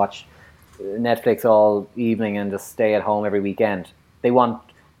couch and watch Netflix all evening and just stay at home every weekend. They want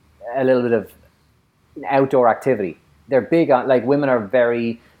a little bit of outdoor activity. They're big on, like, women are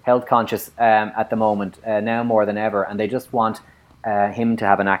very health conscious at the moment, now more than ever, and they just want him to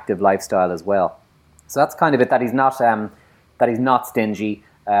have an active lifestyle as well. So that's kind of it, that he's not stingy,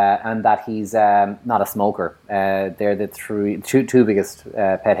 and that he's not a smoker. They're the two biggest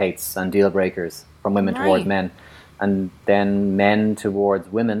pet hates and deal breakers from women towards men. And then men towards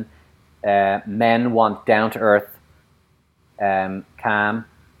women. Men want down to earth, calm,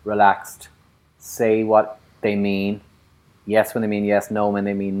 relaxed, say what they mean. Yes when they mean yes, no when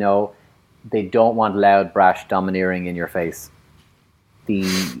they mean no. They don't want loud, brash, domineering in your face.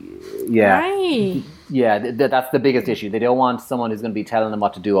 That's the biggest issue. They don't want someone who's going to be telling them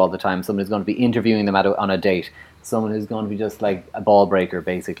what to do all the time. Someone who's going to be interviewing them on a date. Someone who's going to be just like a ball breaker,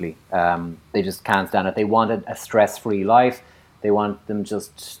 basically. They just can't stand it. They want a stress-free life. They want them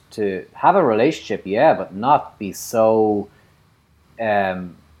just to have a relationship, but not be so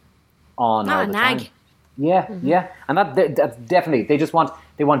on all the nag. time. Yeah. And that's definitely,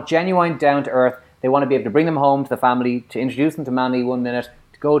 they want genuine, down to earth. They want to be able to bring them home to the family, to introduce them to Manly one minute,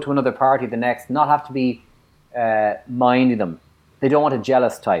 to go to another party the next, not have to be minding them. They don't want a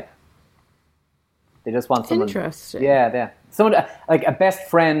jealous type. They just want someone. Interesting. Yeah. Someone like a best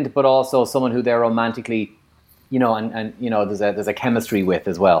friend, but also someone who they're romantically, and there's a chemistry with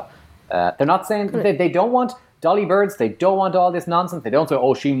as well. They're not saying they don't want dolly birds. They don't want all this nonsense. They don't say,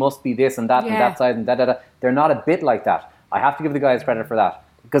 oh, she must be this and that and that side and da. They're not a bit like that. I have to give the guys credit for that,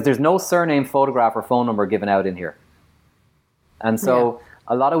 because there's no surname, photograph, or phone number given out in here. And so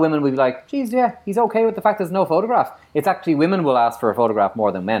a lot of women will be like, geez, he's okay with the fact there's no photograph. It's actually women will ask for a photograph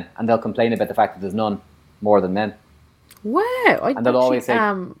more than men, and they'll complain about the fact that there's none more than men. Wow. And they'll always say,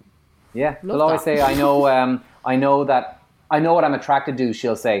 they'll always say, I know what I'm attracted to,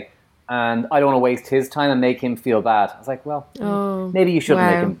 she'll say, and I don't want to waste his time and make him feel bad. I was like, well, maybe you shouldn't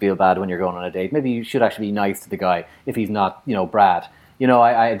make him feel bad when you're going on a date. Maybe you should actually be nice to the guy if he's not, Brad.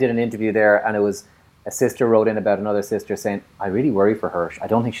 I did an interview there, and it was a sister wrote in about another sister saying, I really worry for her. I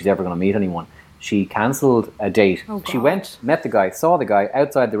don't think she's ever going to meet anyone. She cancelled a date. She went, met the guy, saw the guy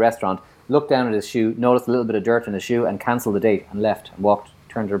outside the restaurant, looked down at his shoe, noticed a little bit of dirt in his shoe, and cancelled the date and left and walked,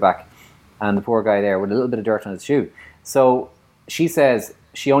 turned her back. And the poor guy there with a little bit of dirt on his shoe. So she says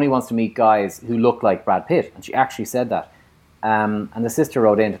she only wants to meet guys who look like Brad Pitt. And she actually said that. And the sister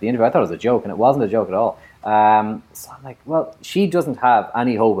wrote into the interview. I thought it was a joke, and it wasn't a joke at all. So I'm like, well, she doesn't have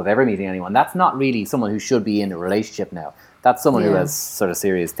any hope of ever meeting anyone. That's not really someone who should be in a relationship now. That's someone who has sort of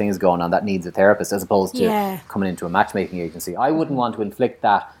serious things going on that needs a therapist, as opposed to coming into a matchmaking agency. I wouldn't want to inflict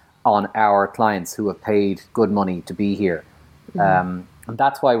that on our clients who have paid good money to be here. And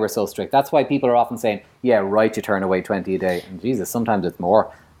that's why we're so strict. That's why people are often saying, you turn away 20 a day. And Jesus, sometimes it's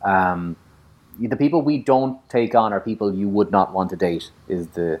more. The people we don't take on are people you would not want to date, is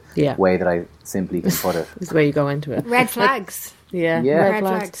the way that I simply can put it. Is the way you go into it. Red flags. Red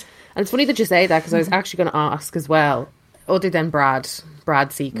flags. And it's funny that you say that, because I was actually going to ask as well, other than Brad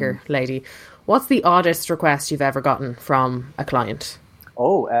Seeker lady, what's the oddest request you've ever gotten from a client?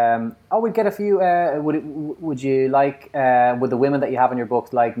 We'd get a few. Would you like, would the women that you have in your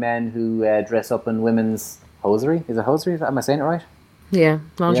books like men who dress up in women's hosiery? Is it hosiery? Am I saying it right? Yeah,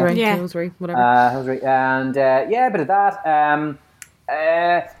 lingerie, hosiery, whatever. Hosiery, and a bit of that.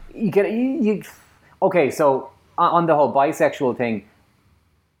 Okay, so on the whole bisexual thing,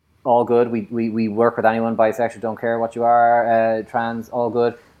 all good. We work with anyone, bisexual, don't care what you are, trans, all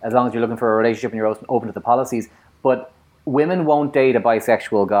good, as long as you're looking for a relationship and you're open to the policies. But women won't date a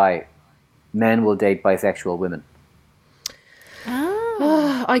bisexual guy. Men will date bisexual women.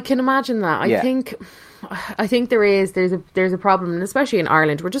 I can imagine that. I think there's a problem, and especially in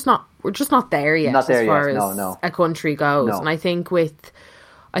Ireland, we're just not there yet, as far as a country goes. And I think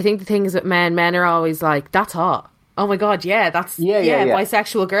the thing is that men are always like, that's hot. Oh my god, that's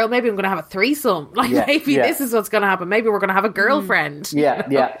bisexual girl. Maybe I'm going to have a threesome. Maybe this is what's going to happen. Maybe we're going to have a girlfriend.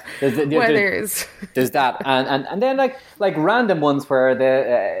 There's that, and then like random ones where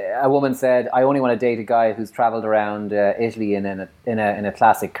a woman said, I only want to date a guy who's travelled around Italy in a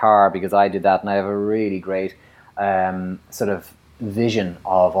classic car, because I did that, and I have a really great sort of vision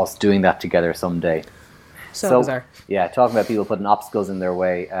of us doing that together someday. So bizarre. Yeah, talking about people putting obstacles in their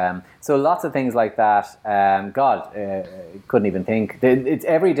way. So lots of things like that. Couldn't even think. It's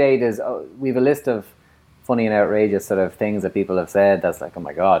every day. We have a list of funny and outrageous sort of things that people have said. That's like, oh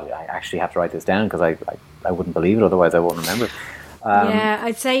my God, I actually have to write this down because I wouldn't believe it. Otherwise, I won't remember. Yeah,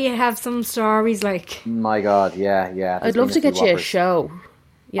 I'd say you have some stories like. My God, yeah. I'd love to get you a show.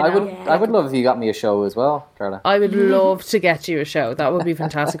 You know? I would love if you got me a show as well, Carla. I would love to get you a show. That would be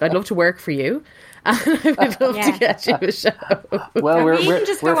fantastic. I'd love to work for you. And I would love to get you a show. Well, we can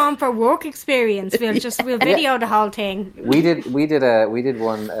just go on for work experience. We'll video the whole thing. We did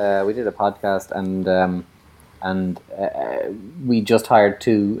a podcast and we just hired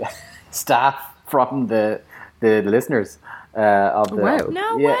 2 staff from the listeners of the. Wow!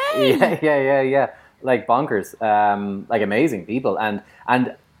 No way! Yeah. Like bonkers, like amazing people, and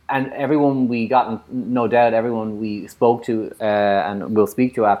everyone we got, no doubt, everyone we spoke to and will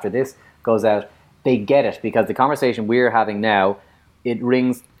speak to after this goes out. They get it because the conversation we're having now, it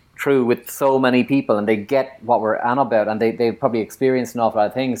rings true with so many people, and they get what we're on about, and they've probably experienced an awful lot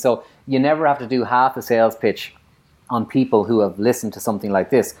of things. So you never have to do half a sales pitch on people who have listened to something like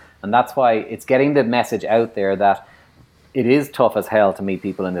this, and that's why it's getting the message out there that it is tough as hell to meet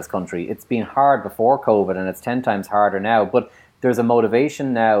people in this country. It's been hard before COVID, and it's 10 times harder now, but there's a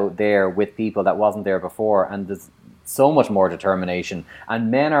motivation now there with people that wasn't there before, and there's so much more determination, and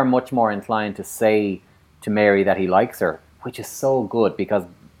men are much more inclined to say to Mary that he likes her, which is so good because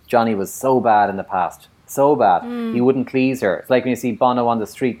Johnny was so bad in the past, so bad. He wouldn't please her. It's like when you see Bono on the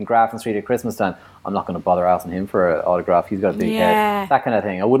street in Grafton Street at Christmas time, I'm not going to bother asking him for an autograph, he's got a big head, that kind of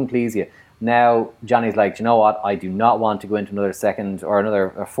thing. I wouldn't please you. Now Johnny's like, you know what, I do not want to go into another second or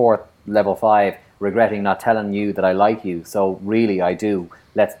another 4th level 5 regretting not telling you that I like you, so really I do,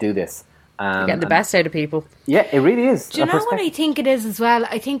 let's do this. You're getting the best out of people. Yeah, it really is. Do you know what I think it is as well?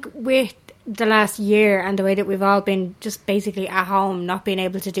 I think with the last year and the way that we've all been just basically at home, not being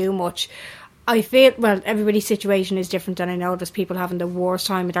able to do much, I feel, well, everybody's situation is different, and I know there's people having the worst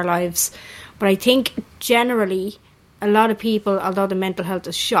time of their lives, but I think generally a lot of people, although the mental health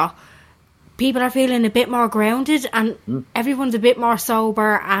is shot, people are feeling a bit more grounded, and everyone's a bit more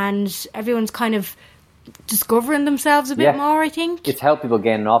sober, and everyone's kind of discovering themselves a bit more, I think. It's helped people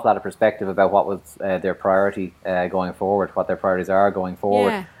gain an awful lot of perspective about what was their priority going forward, what their priorities are going forward.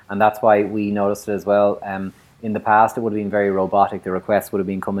 Yeah. And that's why we noticed it as well. In the past, it would have been very robotic. The requests would have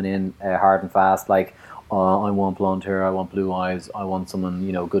been coming in hard and fast, like, I want blonde hair, I want blue eyes, I want someone,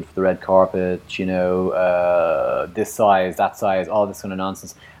 good for the red carpet, this size, that size, all this kind of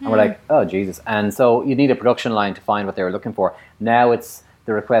nonsense. And we're like, oh, Jesus. And so you need a production line to find what they were looking for. Now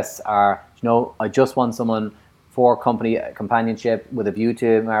the requests are, I just want someone for companionship with a view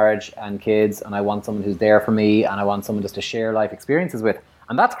to marriage and kids, and I want someone who's there for me, and I want someone just to share life experiences with.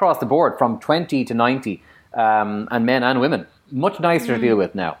 And that's across the board from 20 to 90, and men and women. Much nicer to deal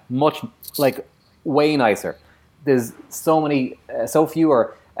with now. Way nicer. There's so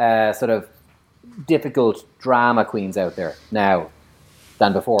fewer sort of difficult drama queens out there now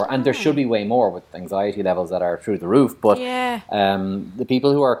than before, and there should be way more with anxiety levels that are through the roof, but the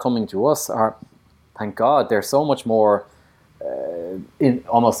people who are coming to us are, thank God, they're so much more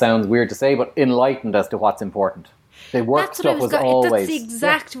almost sounds weird to say, but enlightened as to what's important. The work stuff was always... That's the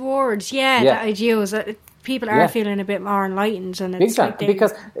exact words, the idea was that people are feeling a bit more enlightened, and it's like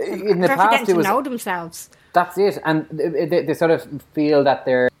because in the past it was... to know themselves. That's it, and they sort of feel that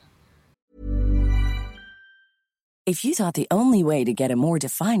they're... If you thought the only way to get a more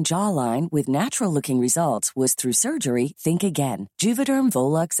defined jawline with natural-looking results was through surgery, think again. Juvederm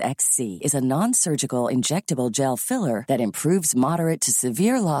Volux XC is a non-surgical injectable gel filler that improves moderate to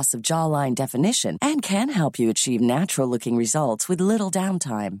severe loss of jawline definition and can help you achieve natural-looking results with little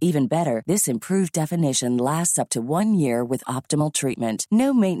downtime. Even better, this improved definition lasts up to 1 year with optimal treatment.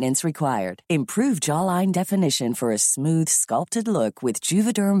 No maintenance required. Improve jawline definition for a smooth, sculpted look with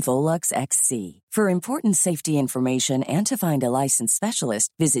Juvederm Volux XC. For important safety information and to find a licensed specialist,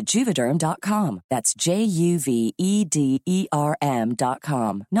 visit Juvederm.com. That's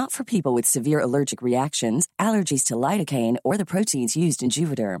JUVEDERM.com. Not for people with severe allergic reactions, allergies to lidocaine, or the proteins used in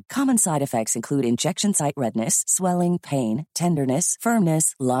Juvederm. Common side effects include injection site redness, swelling, pain, tenderness,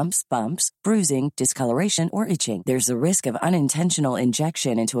 firmness, lumps, bumps, bruising, discoloration, or itching. There's a risk of unintentional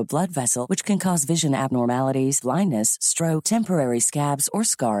injection into a blood vessel, which can cause vision abnormalities, blindness, stroke, temporary scabs, or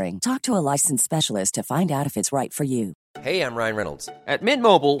scarring. Talk to a licensed specialist to find out if it's right for you. Hey, I'm Ryan Reynolds. At Mint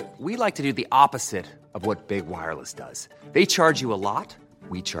Mobile, we like to do the opposite of what Big Wireless does. They charge you a lot,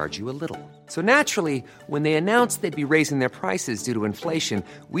 we charge you a little. So naturally, when they announced they'd be raising their prices due to inflation,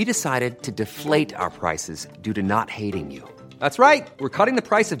 we decided to deflate our prices due to not hating you. That's right. We're cutting the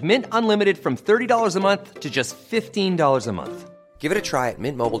price of Mint Unlimited from $30 a month to just $15 a month. Give it a try at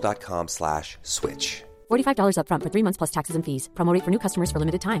mintmobile.com/switch. $45 up front for 3 months plus taxes and fees. Promo rate for new customers for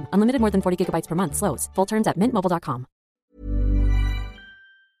limited time. Unlimited more than 40 gigabytes per month. Slows full terms at mintmobile.com.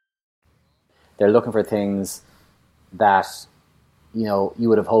 They're looking for things that, you know, you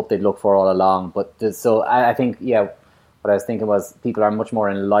would have hoped they'd look for all along. But so I think, yeah, what I was thinking was people are much more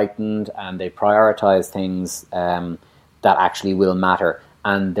enlightened and they prioritize things that actually will matter.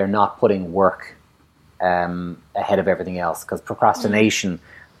 And they're not putting work ahead of everything else, because procrastination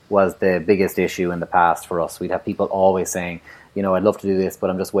was the biggest issue in the past for us. We'd have people always saying, you know, I'd love to do this,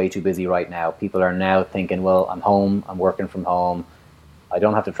 but I'm just way too busy right now. People are now thinking, well, I'm home, I'm working from home. I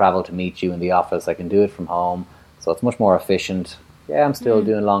don't have to travel to meet you in the office. I can do it from home. So it's much more efficient. Yeah, I'm still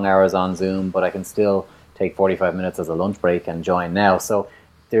doing long hours on Zoom, but I can still take 45 minutes as a lunch break and join now. So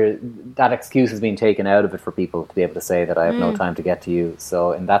that excuse has been taken out of it for people to be able to say that I have no time to get to you.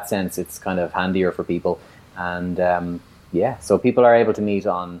 So in that sense, it's kind of handier for people. And so people are able to meet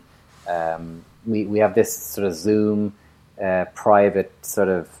on, we have this sort of Zoom private sort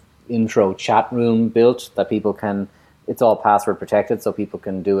of intro chat room built that people can, it's all password protected, so people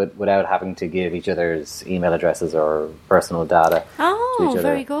can do it without having to give each other's email addresses or personal data to each other.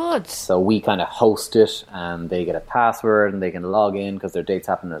 Very good. So we kind of host it, and they get a password, and they can log in because their date's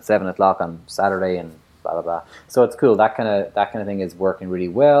happening at 7 o'clock on Saturday, and blah blah blah. So it's cool. That kind of thing is working really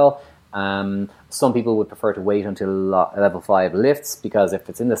well. Some people would prefer to wait until level 5 lifts, because if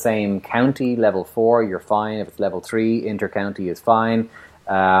it's in the same county, level 4, you're fine. If it's level 3, inter-county is fine.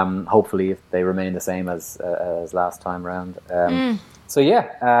 Hopefully, if they remain the same as last time round. So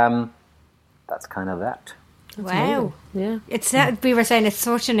yeah, that's kind of that. Wow. Yeah. It's we were saying it's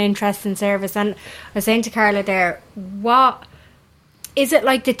such an interesting service, and I was saying to Carla there, what is it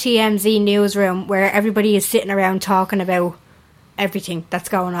like the TMZ newsroom where everybody is sitting around talking about everything that's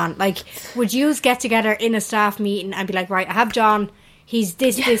going on? Like, would you get together in a staff meeting and be like, right, I have John, he's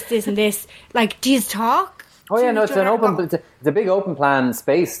this, this and this. Like, do you talk? Oh yeah, no, it's an open, it's a big open plan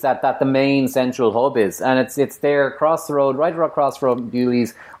space that the main central hub is, and it's there across the road, right across from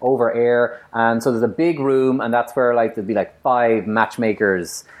Bewley's over Air, and so there's a big room, and that's where like there'd be like 5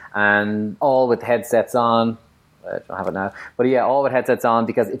 matchmakers, and all with headsets on. I don't have it now, but yeah, all with headsets on,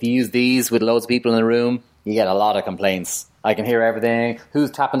 because if you use these with loads of people in the room, you get a lot of complaints. I can hear everything. Who's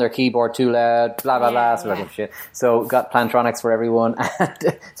tapping their keyboard too loud? Blah blah blah. Sort of shit. So got Plantronics for everyone.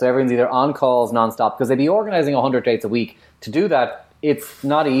 So everyone's either on calls nonstop, because they'd be organising 100 dates a week. To do that, it's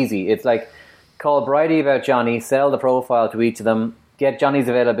not easy. It's like call Bridie about Johnny, sell the profile to each of them, get Johnny's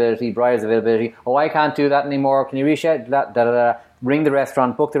availability, Bridie's availability. Oh, I can't do that anymore. Can you reschedule that? Da da da. Ring the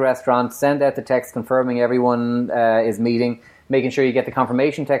restaurant, book the restaurant, send out the text confirming everyone is meeting. Making sure you get the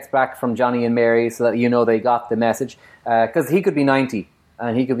confirmation text back from Johnny and Mary so that you know they got the message. Because he could be 90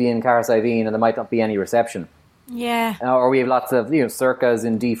 and he could be in Carsiveen and there might not be any reception. Yeah. Or we have lots of, circas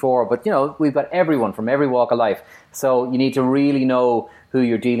in D4, but, we've got everyone from every walk of life. So you need to really know who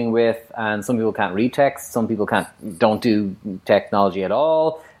you're dealing with, and some people can't read text, some people don't do technology at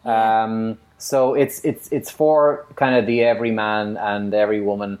all. So it's for kind of the everyman and every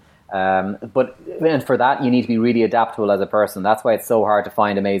woman. And for that, you need to be really adaptable as a person. That's why it's so hard to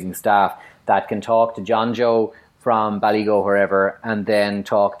find amazing staff that can talk to John Joe from Ballygo, wherever, and then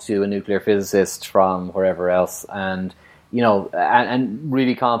talk to a nuclear physicist from wherever else, and and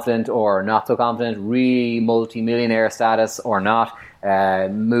really confident or not so confident, really multi-millionaire status or not,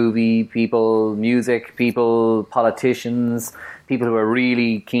 movie people, music people, politicians, people who are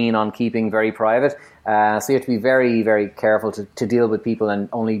really keen on keeping very private. So you have to be very, very careful to deal with people and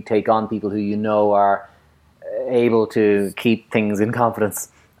only take on people who are able to keep things in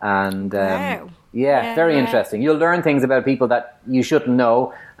confidence. And very interesting. You'll learn things about people that you shouldn't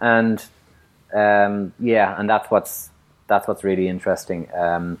know, and and that's what's really interesting.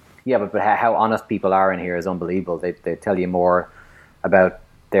 But how honest people are in here is unbelievable. They tell you more about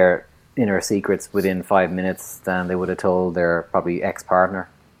their inner secrets within 5 minutes than they would have told their probably ex-partner.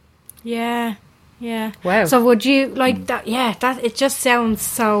 Yeah. Yeah. Wow. So would you like that? Yeah, that it just sounds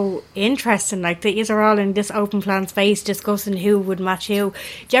so interesting. Like that, you are all in this open plan space discussing who would match who.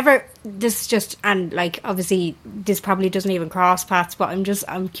 Do you ever? This just and like obviously this probably doesn't even cross paths, but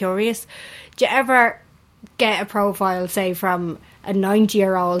I'm curious. Do you ever get a profile, say from a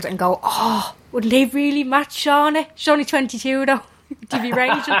 90-year-old, and go, oh, wouldn't they really match Shauna? She's only 22 though. To be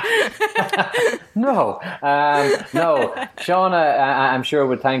raging. No. Shauna, I'm sure,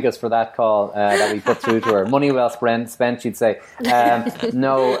 would thank us for that call that we put through to her. Money well spent, she'd say.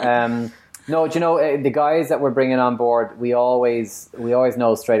 No. Do you know the guys that we're bringing on board? We always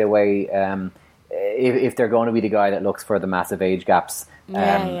know straight away. if they're going to be the guy that looks for the massive age gaps.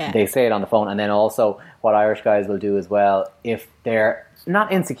 They say it on the phone. And then also what Irish guys will do as well, if they're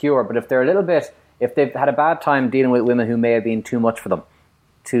not insecure, but if they're a little bit, if they've had a bad time dealing with women who may have been too much for them,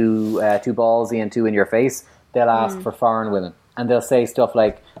 too ballsy and too in your face, they'll ask for foreign women. And they'll say stuff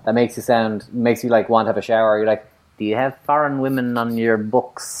like, that makes you like want to have a shower. You're like, do you have foreign women on your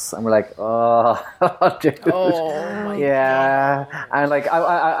books? And we're like, oh, dude. Oh, yeah. God. And like,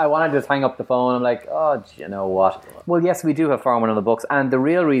 I want to just hang up the phone. I'm like, oh, do you know what? Well, yes, we do have foreign women on the books. And the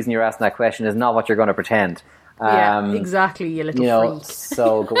real reason you're asking that question is not what you're going to pretend. Yeah, exactly, you little freak.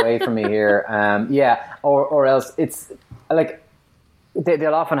 So go away from me here. Or else it's like,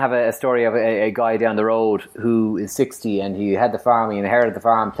 they'll often have a story of a guy down the road who is 60 and he had the farm, he inherited the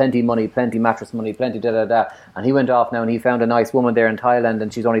farm, plenty money, plenty mattress money, plenty da-da-da. And he went off now and he found a nice woman there in Thailand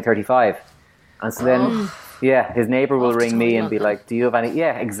and she's only 35. And so then, his neighbour will ring me and be like, do you have any?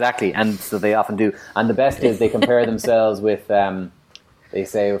 Yeah, exactly. And so they often do. And the best is they compare themselves with, they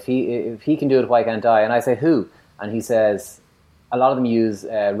say, if he can do it, why can't I? And I say, who? And he says, a lot of them use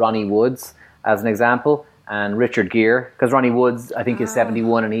Ronnie Woods as an example. And Richard Gere, because Ronnie Woods, I think, is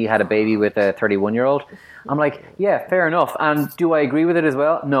 71 and he had a baby with a 31-year-old. I'm like, yeah, fair enough. And do I agree with it as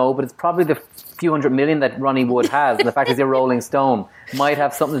well? No, but it's probably the few hundred million that Ronnie Wood has. And the fact he's a Rolling Stone might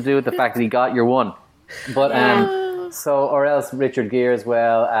have something to do with the fact that he got your one. But or else Richard Gere as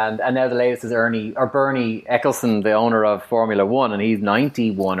well. And now the latest is Bernie Ecclestone, the owner of Formula One, and he's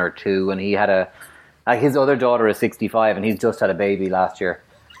 91 or 2, and he had his other daughter is 65, and he's just had a baby last year.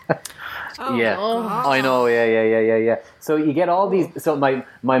 I know. Yeah. So you get all these. So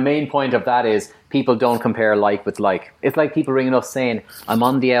my main point of that is people don't compare like with like. It's like people ringing us saying, "I'm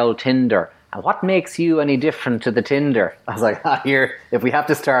on the old Tinder." And what makes you any different to the Tinder? I was like, here, if we have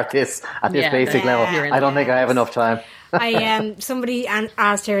to start this at this basic level, I don't think I have enough time. Somebody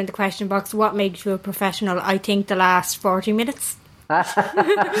asked here in the question box, what makes you a professional? I think the last 40 minutes.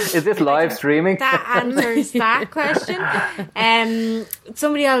 Is this live streaming? That answers that question.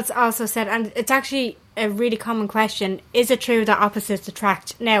 Somebody else also said, and it's actually a really common question, is it true that opposites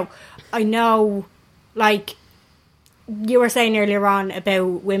attract? Now, I know, like you were saying earlier on about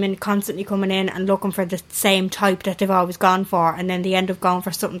women constantly coming in and looking for the same type that they've always gone for, and then they end up going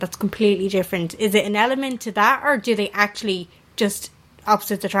for something that's completely different. Is it an element to that, or do they actually just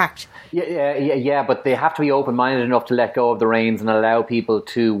opposites attract? Yeah, but they have to be open-minded enough to let go of the reins and allow people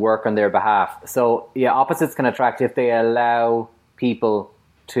to work on their behalf. So, yeah, opposites can attract if they allow people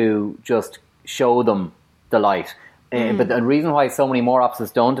to just show them the light. But the reason why so many more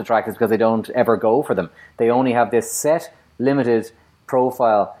opposites don't attract is because they don't ever go for them. They only have this set, limited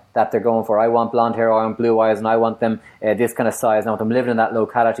profile that they're going for. I want blonde hair, I want blue eyes, and I want them this kind of size, and I want them living in that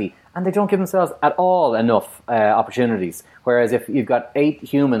locality. And they don't give themselves at all enough opportunities. Whereas if you've got 8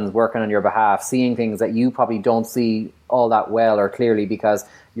 humans working on your behalf, seeing things that you probably don't see all that well or clearly because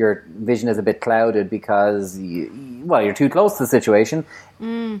your vision is a bit clouded because you're too close to the situation.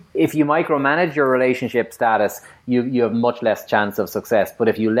 If you micromanage your relationship status, you have much less chance of success. But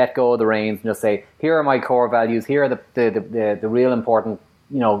if you let go of the reins and just say, here are my core values, here are the real important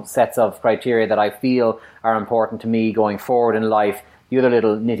sets of criteria that I feel are important to me going forward in life. The other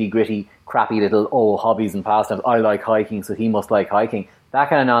little nitty-gritty, crappy little, hobbies and pastimes. I like hiking, so he must like hiking. That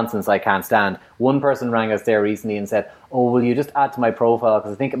kind of nonsense I can't stand. One person rang us there recently and said, will you just add to my profile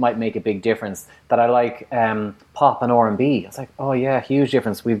because I think it might make a big difference that I like pop and R&B. I was like, oh yeah, huge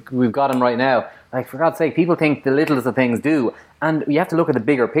difference. We've got him right now. Like, for God's sake, people think the littlest of things do. And you have to look at the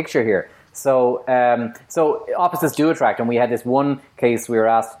bigger picture here. So opposites do attract, and we had this one case we were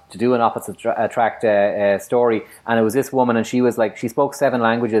asked to do an opposite attract story, and it was this woman, and she was like, she spoke 7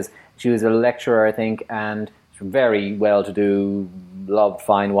 languages. She was a lecturer, I think, and very well-to-do, loved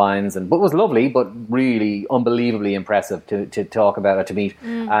fine wines, but was lovely, but really unbelievably impressive to talk about or to meet.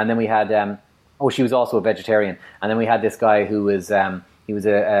 And then we had, she was also a vegetarian, and then we had this guy who was he was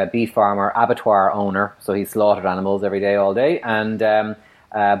a beef farmer, abattoir owner, so he slaughtered animals every day, all day, and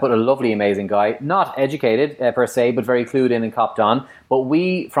but a lovely, amazing guy. Not educated per se, but very clued in and copped on. But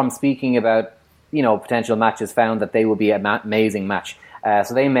we, from speaking about potential matches, found that they would be an amazing match.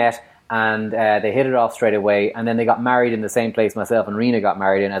 So they met and they hit it off straight away. And then they got married in the same place myself and Rena got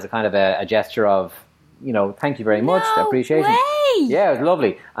married in as a kind of a gesture of, thank you very much, appreciation. Yeah, it was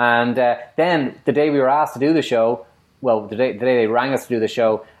lovely. And then the day we were asked to do the show, the day they rang us to do the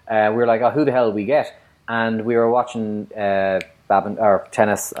show, we were like, who the hell did we get? And we were watching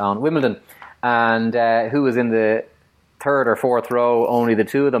tennis on Wimbledon, and who was in the 3rd or 4th row, only the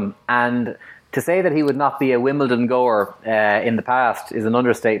 2 of them. And to say that he would not be a Wimbledon goer in the past is an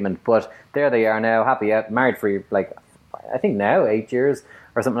understatement, but there they are now, happy out, married for I think now 8 years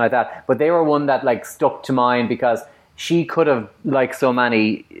or something like that. But they were one that like stuck to mind because she could have, like so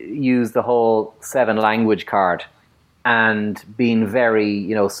many, used the whole 7 language card and been very,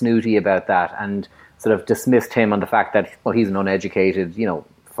 you know, snooty about that and sort of dismissed him on the fact that, well, he's an uneducated, you know,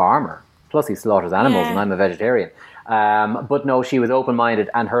 farmer. Plus he slaughters animals and I'm a vegetarian. But no, she was open-minded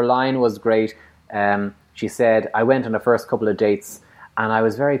and her line was great. She said, I went on the first couple of dates and I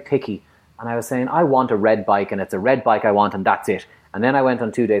was very picky. And I was saying, I want a red bike and it's a red bike I want and that's it. And then I went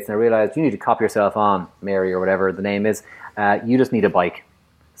on 2 dates and I realised you need to cop yourself on, Mary or whatever the name is. You just need a bike.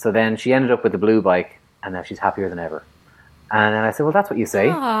 So then she ended up with the blue bike and now she's happier than ever. And then I said, well, that's what you say.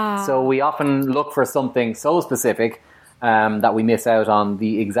 Aww. So we often look for something so specific that we miss out on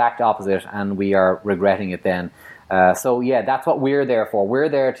the exact opposite and we are regretting it then. So yeah, that's what we're there for. We're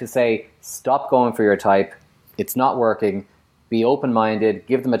there to say, stop going for your type. It's not working. Be open-minded.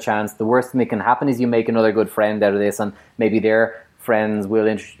 Give them a chance. The worst thing that can happen is you make another good friend out of this and maybe their friends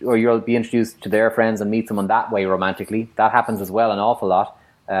will, or you'll be introduced to their friends and meet someone that way romantically. That happens as well an awful lot.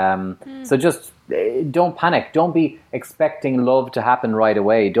 So just don't panic. Don't be expecting love to happen right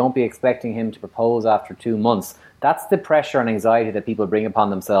away. Don't be expecting him to propose after 2 months. That's the pressure and anxiety that people bring upon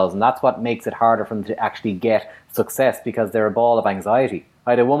themselves, and that's what makes it harder for them to actually get success because they're a ball of anxiety.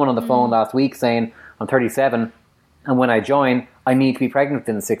 I had a woman on the phone last week saying, I'm 37, and when I join, I need to be pregnant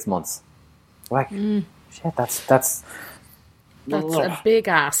within 6 months. Like, shit, that's a big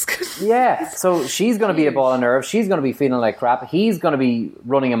ask. Yeah, so she's going to be a ball of nerves. She's going to be feeling like crap. He's going to be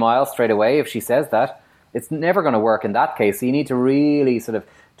running a mile straight away if she says that. It's never going to work in that case. So you need to really sort of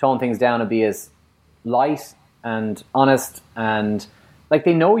tone things down and be as light and honest and like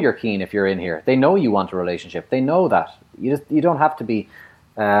they know you're keen if you're in here. They know you want a relationship. They know that. You don't have to be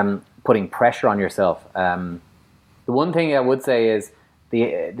putting pressure on yourself. The one thing I would say is the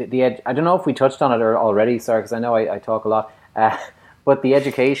I don't know if we touched on it already, sorry, because I know I talk a lot. But the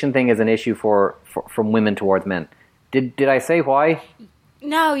education thing is an issue from women towards men. Did I say why?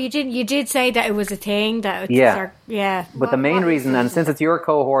 No, you didn't. You did say that it was a thing. Yeah. But the main reason, and since it's your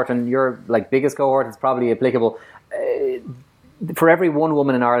cohort and your like biggest cohort, it's probably applicable. For every one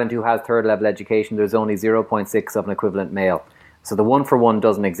woman in Ireland who has third level education, there's only 0.6 of an equivalent male. So the 1-for-1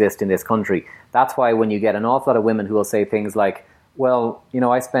 doesn't exist in this country. That's why when you get an awful lot of women who will say things like, well, you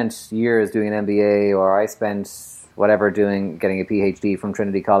know, I spent years doing an MBA or I spent whatever getting a PhD from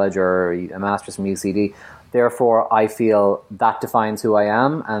Trinity College or a master's from UCD. Therefore, I feel that defines who I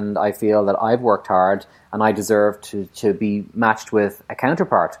am and I feel that I've worked hard and I deserve to be matched with a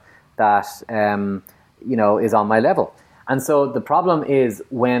counterpart that, you know, is on my level. And so the problem is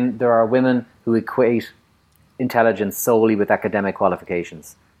when there are women who equate intelligence solely with academic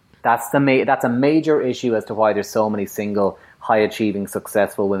qualifications. That's a major issue as to why there's so many single, high-achieving,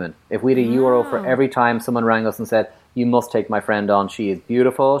 successful women. If we had €1 for every time someone rang us and said, you must take my friend on, she is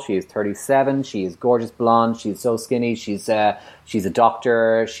beautiful, she is 37, she is gorgeous blonde, she's so skinny, she's a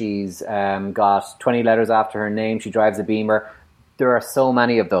doctor, she's got 20 letters after her name, she drives a Beamer. There are so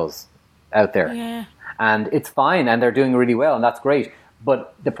many of those out there. Yeah. And it's fine, and they're doing really well, and that's great.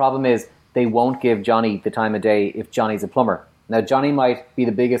 But the problem is, they won't give Johnny the time of day if Johnny's a plumber. Now, Johnny might be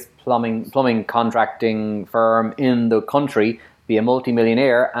the biggest plumbing contracting firm in the country, be a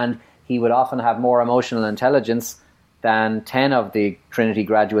multimillionaire, and he would often have more emotional intelligence than 10 of the Trinity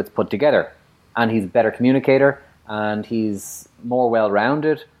graduates put together. And he's a better communicator, and he's more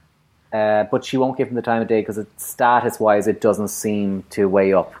well-rounded, but she won't give him the time of day because status-wise it doesn't seem to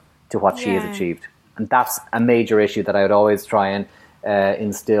weigh up to what she has achieved. And that's a major issue that I would always try and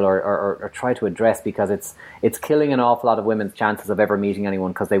instill or try to address, because it's killing an awful lot of women's chances of ever meeting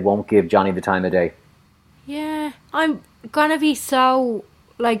anyone because they won't give Johnny the time of day. Yeah, I'm gonna be so,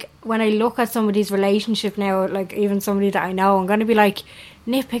 like, when I look at somebody's relationship now, like even somebody that I know, I'm gonna be like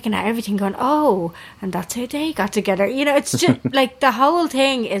nitpicking at everything, going, oh, and that's how they got together. You know, it's just like the whole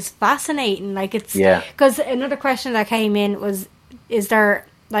thing is fascinating. Like, it's because another question that came in was, is there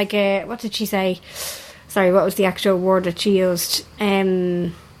like a, what did she say? Sorry, what was the actual word that she used?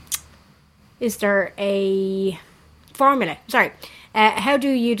 Is there a formula? Sorry. How do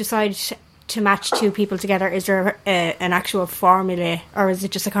you decide to match two people together? Is there an actual formula, or is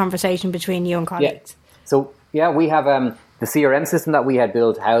it just a conversation between you and colleagues? Yeah. So, we have the CRM system that we had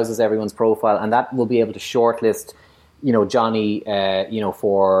built houses everyone's profile, and that will be able to shortlist, Johnny,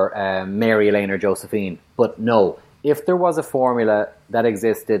 for Mary, Elaine or Josephine. But no, if there was a formula that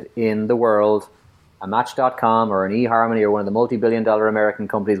existed in the world, a Match.com or an eHarmony or one of the multi-billion-dollar American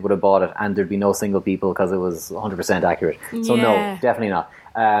companies would have bought it, and there'd be no single people because it was 100% accurate. So no, definitely not.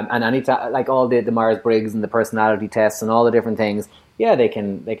 And any like all the Myers-Briggs and the personality tests and all the different things, yeah, they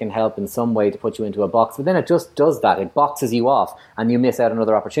can help in some way to put you into a box, but then it just does that. It boxes you off and you miss out on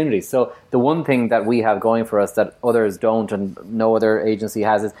other opportunities. So the one thing that we have going for us that others don't and no other agency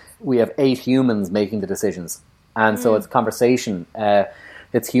has is we have 8 humans making the decisions. And so it's conversation,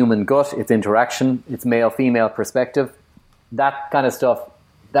 it's human gut, it's interaction, it's male-female perspective. That kind of stuff,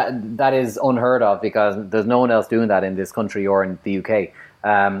 that is unheard of because there's no one else doing that in this country or in the UK.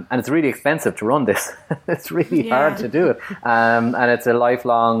 And it's really expensive to run this. It's really hard to do it. And it's a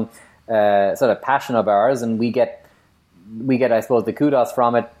lifelong sort of passion of ours, and we get, I suppose, the kudos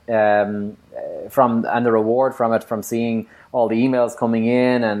from it, and the reward from it, from seeing all the emails coming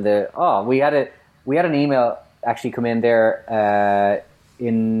in, and we had an email actually come in there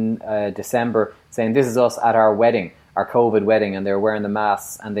in December saying this is us at our wedding, our COVID wedding, and they were wearing the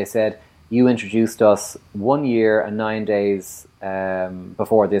masks, and they said, you introduced us 1 year and 9 days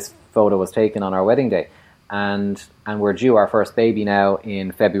before this photo was taken on our wedding day, and we're due our first baby now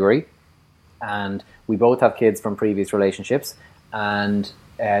in February, and we both have kids from previous relationships, and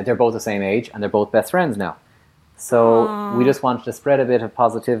they're both the same age, and they're both best friends now. So we just wanted to spread a bit of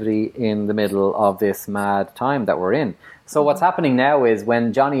positivity in the middle of this mad time that we're in. So what's happening now is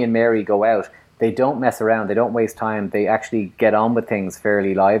when Johnny and Mary go out, they don't mess around, they don't waste time, they actually get on with things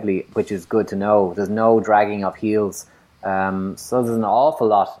fairly lively, which is good to know. There's no dragging of heels. So there's an awful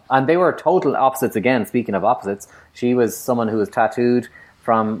lot. And they were total opposites again, speaking of opposites. She was someone who was tattooed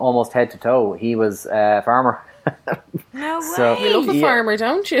from almost head to toe. He was a farmer. No way. So, You love a farmer,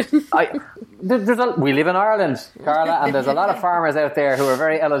 don't you? We live in Ireland, Carla, and there's a lot of farmers out there who are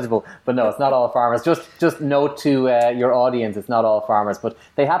very eligible. But no, it's not all farmers. Just note to your audience, it's not all farmers. But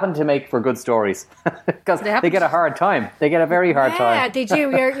they happen to make for good stories because they get a hard time. They get a very hard time. Yeah, they do.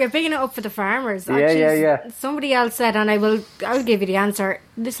 You're bigging it up for the farmers. Yeah. Somebody else said, and I'll give you the answer.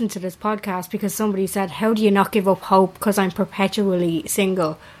 Listen to this podcast because somebody said, how do you not give up hope because I'm perpetually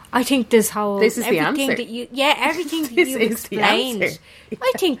single? I think this is the answer. Everything that you explained,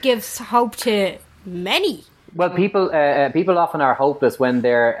 I think gives hope to many. Well, people often are hopeless when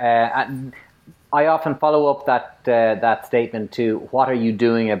they're. I often follow up that statement to what are you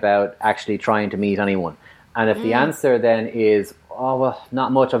doing about actually trying to meet anyone, and if the answer then is, oh well,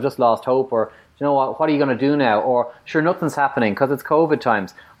 not much, I've just lost hope, or you know what are you going to do now, or sure nothing's happening because it's COVID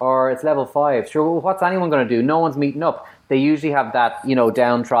times, or it's level 5. Sure, well, what's anyone going to do? No one's meeting up. They usually have that,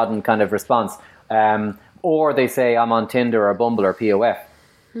 downtrodden kind of response. Or they say, I'm on Tinder or Bumble or POF.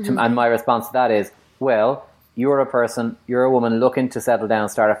 And my response to that is, well, you're a person, you're a woman looking to settle down,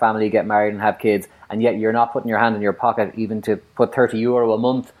 start a family, get married and have kids, and yet you're not putting your hand in your pocket even to put €30 a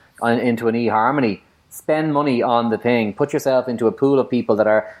month into an eHarmony. Spend money on the thing. Put yourself into a pool of people that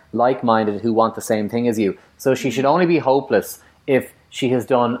are like-minded who want the same thing as you. So she should only be hopeless if she has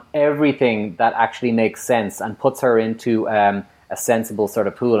done everything that actually makes sense and puts her into a sensible sort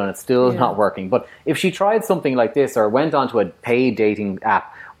of pool, and it's still not working. But if she tried something like this, or went onto a paid dating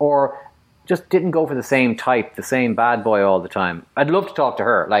app, or just didn't go for the same type, the same bad boy all the time, I'd love to talk to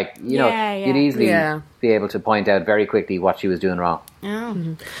her. You'd easily be able to point out very quickly what she was doing wrong.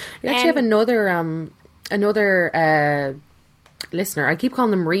 You actually have another listener. I keep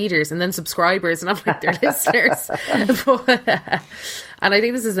calling them readers and then subscribers, and I'm like, they're listeners. And I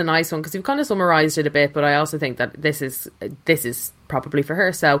think this is a nice one because you've kind of summarised it a bit, but I also think that this is probably for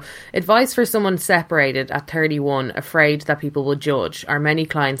her. So, advice for someone separated at 31, afraid that people will judge. Are many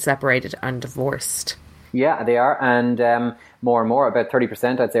clients separated and divorced? Yeah, they are, and more and more, about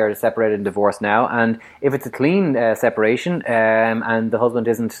 30% I'd say are separated and divorced now. And if it's a clean separation, and the husband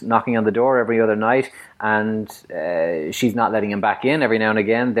isn't knocking on the door every other night, and she's not letting him back in every now and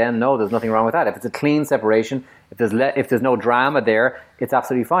again, then no, there's nothing wrong with that. If it's a clean separation, if there's no drama there, it's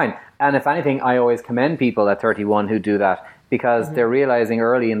absolutely fine. And if anything, I always commend people at 31 who do that, because they're realizing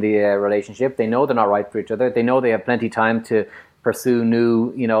early in the relationship, they know they're not right for each other. They know they have plenty of time to pursue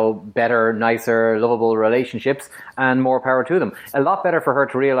new, better, nicer, lovable relationships, and more power to them. A lot better for her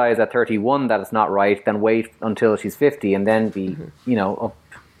to realize at 31 that it's not right than wait until she's 50 and then be, up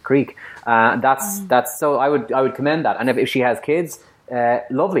creek. That's so I would commend that. And if she has kids,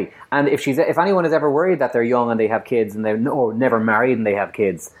 lovely. And if anyone is ever worried that they're young and they have kids and they're never married and they have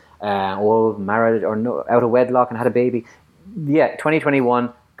kids, or married or no, out of wedlock and had a baby,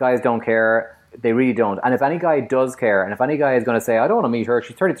 2021, guys don't care. They really don't. And if any guy does care, and if any guy is going to say, I don't want to meet her,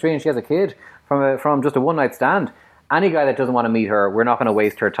 she's 33 and she has a kid from just a one-night stand, any guy that doesn't want to meet her, we're not going to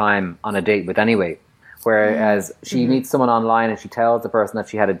waste her time on a date with anyway. Whereas she meets someone online and she tells the person that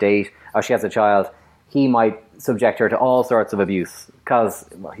she had a date or she has a child, he might subject her to all sorts of abuse because,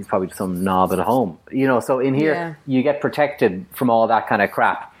 well, he's probably some knob at home. So in here, you get protected from all that kind of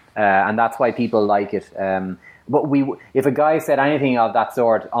crap. And that's why people like it. But if a guy said anything of that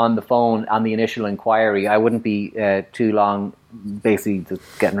sort on the phone on the initial inquiry, I wouldn't be too long basically just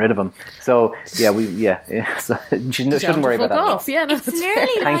getting rid of him. So so you shouldn't worry about that. Off. Yeah, no, it's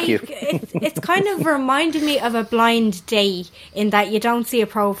nearly Thank you. It's kind of reminded me of a blind date in that you don't see a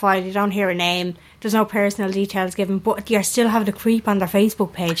profile, you don't hear a name, there's no personal details given, but you're still having to creep on their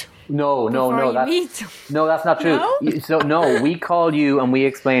Facebook page. No, that's not true. No? So we call you and we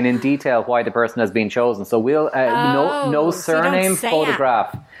explain in detail why the person has been chosen. So we'll no surname,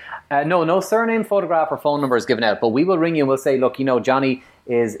 photograph. No surname, photograph, or phone number is given out. But we will ring you and we'll say, look, Johnny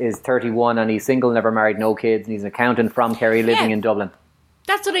is 31 and he's single, never married, no kids, and he's an accountant from Kerry, living in Dublin.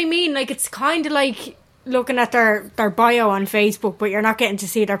 That's what I mean. Like, it's kind of like looking at their bio on Facebook, but you're not getting to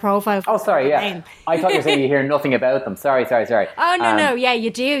see their profile. Oh, sorry, yeah. Name. I thought you were saying you hear nothing about them. Sorry. Oh, no, yeah,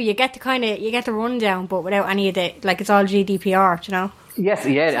 you do. You get the rundown, but without any of the, like, it's all GDPR, you know? Yes,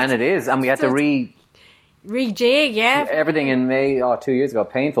 yeah, and it is. And we had to rejig, yeah. Everything in May 2 years ago,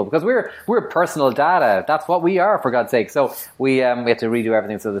 painful, because we're personal data. That's what we are, for God's sake. So we had to redo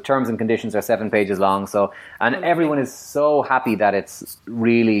everything. So the terms and conditions are 7 pages long. So everyone is so happy that it's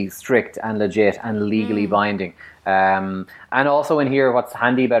really strict and legit and legally binding. And also in here, what's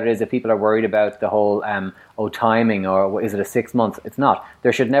handy about it is if people are worried about the whole timing, or is it a 6 month? It's not.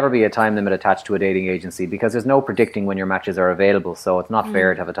 There should never be a time limit attached to a dating agency, because there's no predicting when your matches are available. So it's not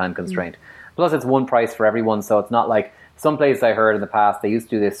fair to have a time constraint. Plus, it's one price for everyone, so it's not like some places I heard in the past, they used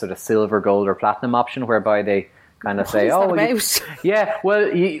to do this sort of silver, gold, or platinum option, whereby they kind of say, I'll tell you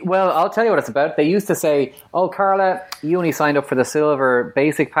what it's about. They used to say, oh, Carla, you only signed up for the silver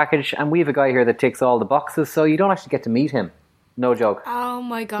basic package, and we have a guy here that ticks all the boxes, so you don't actually get to meet him. No joke. Oh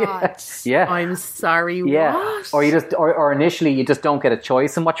my God. Yeah. I'm sorry, yeah. what? Or you just, or initially you just don't get a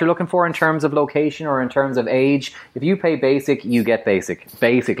choice in what you're looking for in terms of location or in terms of age. If you pay basic, you get basic,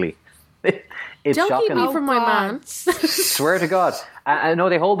 basically. It's don't shocking. keep me from my man. Swear to God. I know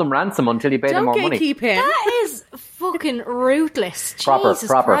they hold them ransom until you pay them more money. Don't keep him. That is fucking ruthless. Proper. Jesus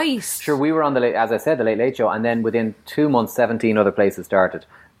Christ. Sure, we were on the Late Late Show, and then within 2 months, 17 other places started.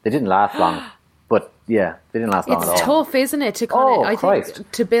 They didn't last long. But yeah, they didn't last long at all. It's tough, isn't it, to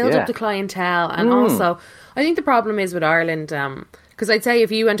think, to build up the clientele, and also I think the problem is with Ireland, because I'd say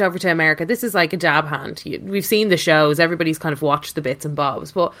if you went over to America, this is like a jab hand. We've seen the shows, everybody's kind of watched the bits and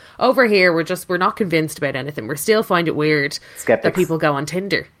bobs, but over here we're not convinced about anything. We still find it weird that people go on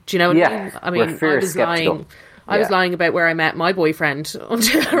Tinder. Do you know what I mean? I was lying about where I met my boyfriend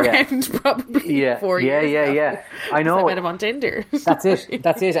until around probably 4 years ago. I know. I met him on Tinder. That's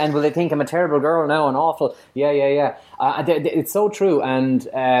it. And will they think I'm a terrible girl now and awful? Yeah. It's so true. And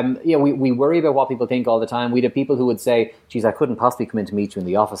we worry about what people think all the time. We'd have people who would say, geez, I couldn't possibly come in to meet you in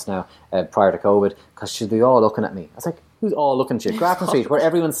the office now prior to COVID, because she'd be all looking at me. I was like, who's all looking at you? Grafton Street, where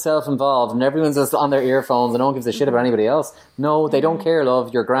everyone's self-involved and everyone's just on their earphones and no one gives a shit about anybody else. No, they don't care,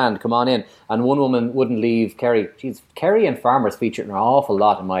 love. You're grand. Come on in. And one woman wouldn't leave Kerry. Jeez, Kerry and Farmers featured an awful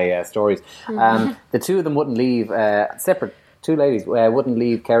lot in my stories. The two of them wouldn't leave, separate. Two ladies wouldn't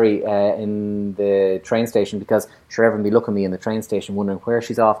leave Kerry in the train station, because sure, everyone would be looking at me in the train station wondering where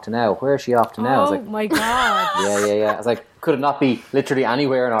she's off to now. Where is she off to now? I was like, my God. Yeah. I was like, could it not be literally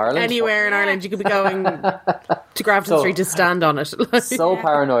anywhere in Ireland? Anywhere in Ireland. You could be going to Grafton Street to stand on it. So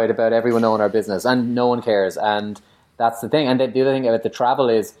paranoid about everyone knowing our business, and no one cares. And that's the thing. And the other thing about the travel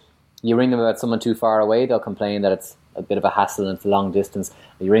is, you ring them about someone too far away, they'll complain that it's a bit of a hassle and it's a long distance.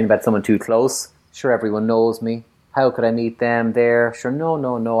 You ring about someone too close, sure, everyone knows me. How could I meet them there? Sure,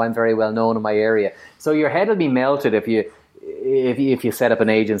 no, I'm very well known in my area. So your head will be melted if you set up an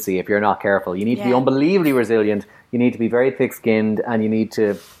agency, if you're not careful. You need to be unbelievably resilient. You need to be very thick-skinned, and you need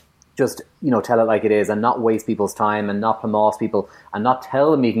to just, tell it like it is, and not waste people's time, and not promote people, and not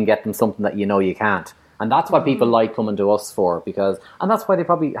tell them you can get them something that you can't. And that's what people like coming to us for, and that's why they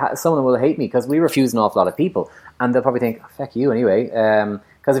probably, some of them will hate me, because we refuse an awful lot of people, and they'll probably think, oh, feck you anyway,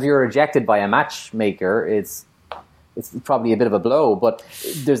 because if you're rejected by a matchmaker, it's probably a bit of a blow, but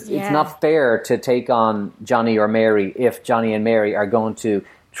it's not fair to take on Johnny or Mary if Johnny and Mary are going to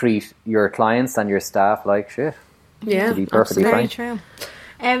treat your clients and your staff like shit. Yeah, to be perfectly frank. Very true.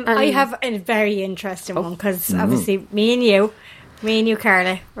 I have a very interesting one, because obviously me and you,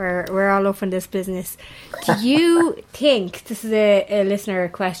 Carla, we're all up in this business. Do you think, this is a listener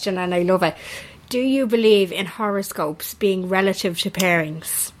question and I love it, do you believe in horoscopes being relative to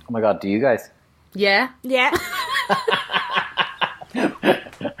pairings? Oh my God, do you guys? Yeah.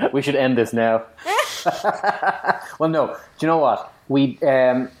 We should end this now. Well, no. Do you know what?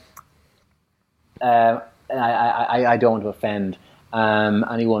 I don't want to offend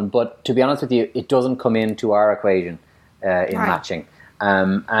anyone, but to be honest with you, it doesn't come into our equation in matching.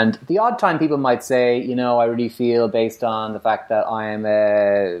 And the odd time people might say, you know, I really feel based on the fact that I am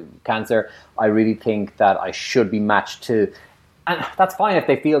a Cancer, I really think that I should be matched to. And that's fine if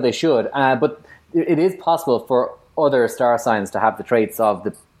they feel they should. But it is possible for other star signs to have the traits of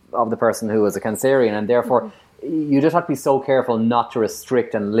the person who is a Cancerian. And therefore, you just have to be so careful not to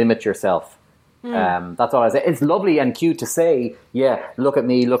restrict and limit yourself. That's all I say. It's lovely and cute to say, yeah, look at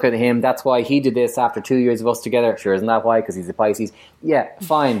me, look at him. That's why he did this after 2 years of us together. Sure, isn't that why? Because he's a Pisces. Yeah,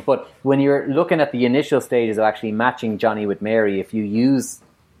 fine. But when you're looking at the initial stages of actually matching Johnny with Mary, if you use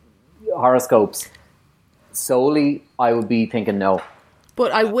horoscopes solely, I would be thinking no.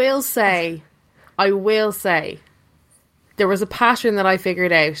 But I will say, there was a pattern that I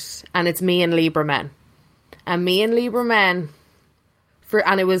figured out, and it's me and Libra men. And me and Libra men...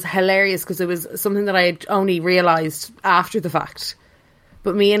 and it was hilarious because it was something that I had only realised after the fact.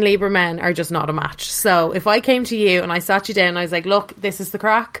 But me and Libra men are just not a match. So if I came to you and I sat you down and I was like, look, this is the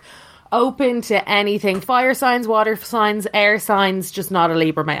crack. Open to anything. Fire signs, water signs, air signs, just not a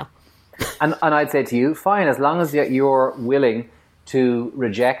Libra male. And I'd say to you, fine, as long as you're willing to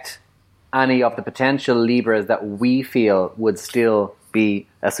reject any of the potential Libras that we feel would still be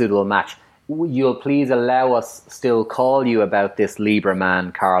a suitable match. You'll please allow us still call you about this Libra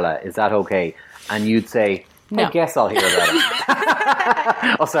man, Carla. Is that okay? And you'd say, no. I guess I'll hear about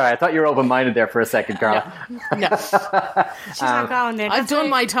it. Oh, sorry. I thought you were open-minded there for a second, Carla. No. She's not going there. I've done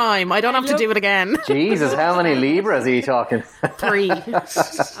my time. I don't have to do it again. Jesus, how many Libras are you talking? 3. Oh,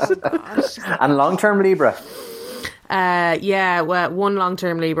 gosh. And long-term Libra? Yeah, well, 1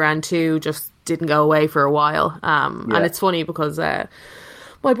 long-term Libra and 2 just didn't go away for a while. And it's funny because...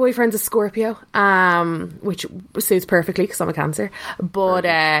 my boyfriend's a Scorpio, which suits perfectly because I'm a Cancer. But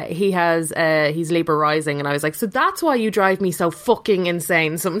he's Libra rising, and I was like, so that's why you drive me so fucking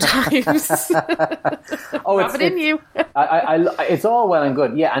insane sometimes. Have it in you. It's all well and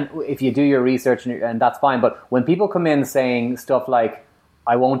good, yeah. And if you do your research, and that's fine. But when people come in saying stuff like,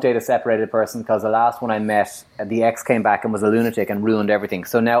 I won't date a separated person because the last one I met, the ex came back and was a lunatic and ruined everything.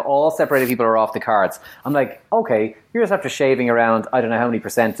 So now all separated people are off the cards. I'm like, okay, you're just after shaving around, I don't know how many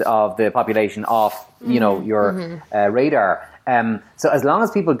 % of the population off, your radar. So as long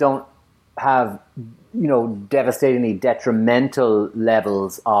as people don't have, devastatingly detrimental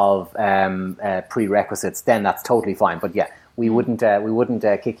levels of prerequisites, then that's totally fine. But yeah, we wouldn't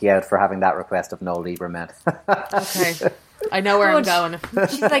kick you out for having that request of no Libra men. Okay. I know where I'm going.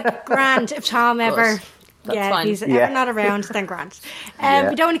 She's like, grand, if Tom ever... That's yeah, fine. if he's ever not around, then grand.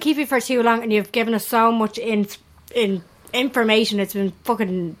 We don't want to keep you for too long, and you've given us so much information. It's been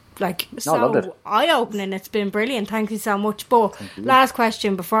fucking, so eye-opening. It's been brilliant. Thank you so much. But last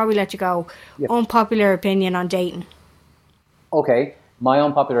question before we let you go. Yep. Unpopular opinion on dating. Okay. My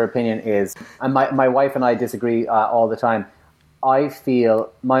unpopular opinion is, and my wife and I disagree all the time, I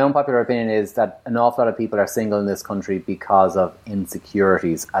feel my unpopular opinion is that an awful lot of people are single in this country because of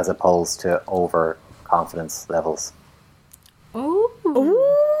insecurities as opposed to overconfidence levels. Ooh.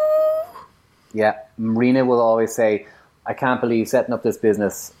 Yeah, Marina will always say, I can't believe setting up this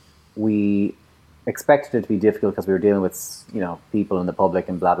business. We expected it to be difficult because we were dealing with, people in the public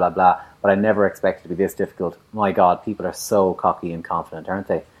and blah, blah, blah. But I never expected it to be this difficult. My God, people are so cocky and confident, aren't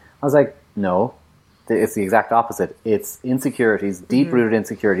they? I was like, no. It's the exact opposite. It's insecurities, deep-rooted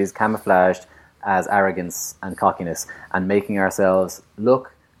insecurities, camouflaged as arrogance and cockiness, and making ourselves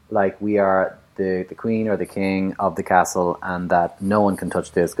look like we are the queen or the king of the castle, and that no one can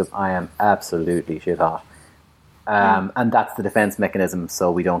touch this because I am absolutely shit hot. And that's the defense mechanism,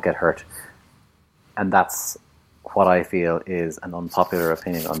 so we don't get hurt. And that's what I feel is an unpopular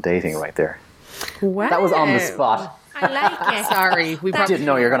opinion on dating right there. Wow. That was on the spot. I like it. Sorry, we didn't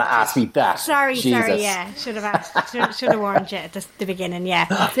know you were going to ask me that. Sorry, yeah. Should have warned you at the beginning, yeah.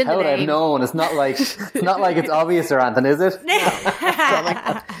 How would I have known? It's not like it's obvious or anything, is it?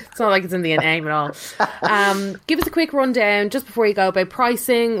 It's not like it's in the name at all. Give us a quick rundown just before you go about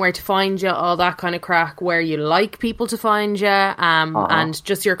pricing, where to find you, all that kind of crack, where you like people to find you, and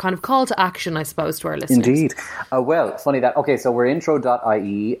just your kind of call to action, I suppose, to our listeners. Indeed. Well, funny that. Okay, so we're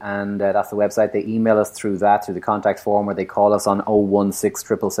intro.ie, and that's the website. They email us through the contact form, where they call us on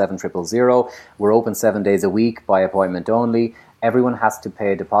 016 777 000. We're open 7 days a week by appointment only. Everyone has to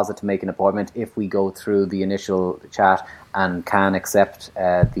pay a deposit to make an appointment if we go through the initial chat and can accept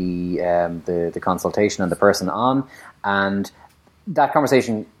the consultation and the person on. And that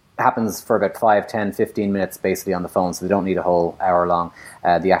conversation happens for about 5, 10, 15 minutes basically on the phone, so they don't need a whole hour long.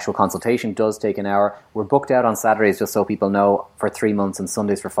 The actual consultation does take an hour. We're booked out on Saturdays, just so people know, for 3 months, and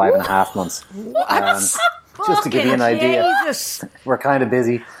Sundays for 5.5 months. Just to give you an idea. Jesus. We're kind of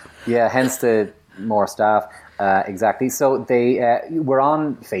busy. Yeah, hence the more staff. Exactly. So we're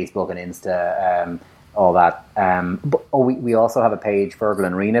on Facebook and Insta, all that. We also have a page, Feargal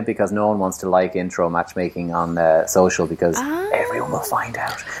and Rena, because no one wants to like intro matchmaking on social because everyone will find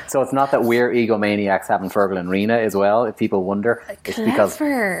out. So it's not that we're egomaniacs having Feargal and Rena as well, if people wonder. It's because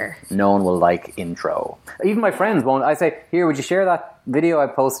no one will like intro. Even my friends won't. I say, here, would you share that video I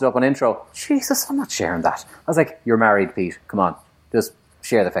posted up on intro? Jesus, I'm not sharing that. I was like, you're married, Pete. Come on. Just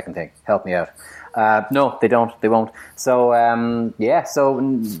share the fucking thing. Help me out. No, they don't. They won't. So, So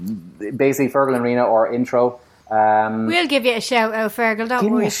basically, Feargal and Rena or intro. We'll give you a shout out, Feargal. Don't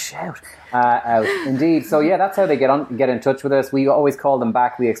give worry. Me a shout out. Indeed. So yeah, that's how they get in touch with us. We always call them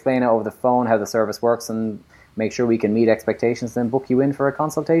back. We explain it over the phone how the service works and make sure we can meet expectations. Then book you in for a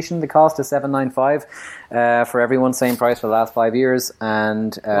consultation. The cost is $7.95 for everyone. Same price for the last 5 years.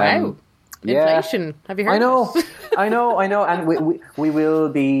 And wow. Inflation. Have you heard? I know, and we will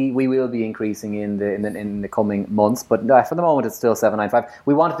be increasing in the coming months. But for the moment, it's still $7.95.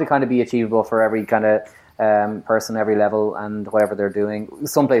 We want it to kind of be achievable for every kind of person, every level, and whatever they're doing.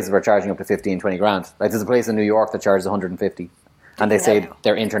 Some places we're charging up to 15-20 grand. Like there's a place in New York that charges 150, and they say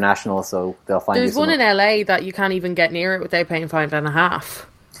they're international, so they'll find. There's one in LA that you can't even get near it without paying $5.50.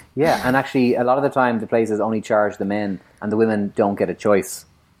 Yeah, and actually, a lot of the time, the places only charge the men, and the women don't get a choice.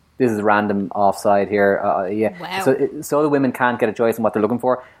 This is random offside here. Wow. So the women can't get a choice in what they're looking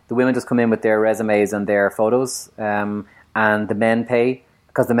for. The women just come in with their resumes and their photos, and the men pay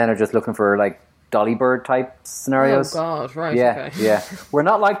because the men are just looking for like Dolly Bird type scenarios. Oh God! Right? Yeah, okay. Yeah. We're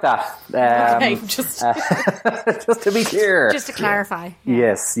not like that. Okay, just to be clear. Just to clarify.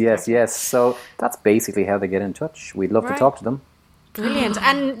 Yeah. Yes. So that's basically how they get in touch. We'd love to talk to them. Brilliant.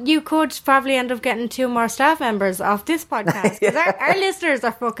 And you could probably end up getting 2 more staff members off this podcast because our listeners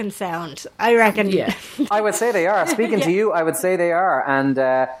are fucking sound, I reckon. Yeah. I would say they are. Speaking to you, I would say they are. And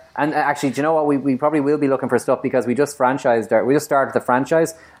actually, do you know what? We probably will be looking for stuff because we just we just started the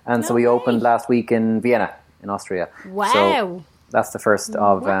franchise. And so we opened last week in Vienna, in Austria. Wow. So that's the first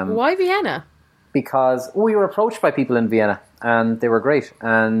of... Why Vienna? Because we were approached by people in Vienna and they were great.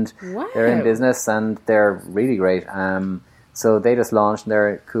 And they're in business and they're really great. So they just launched and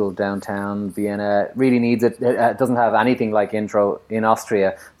they're cool downtown. Vienna really needs it. It doesn't have anything like intro in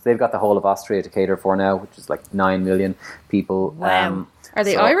Austria. So they've got the whole of Austria to cater for now, which is like 9 million people. Wow. Are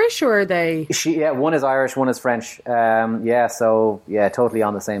they Irish or are they... one is Irish, one is French. Totally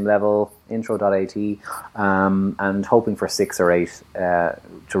on the same level. Intro.at. And hoping for 6 or 8 to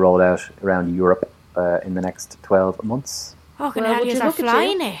roll out around Europe in the next 12 months. Oh, hell, you are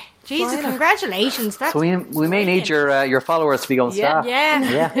flying it. Jesus, congratulations. That's so we may need your followers to be on staff.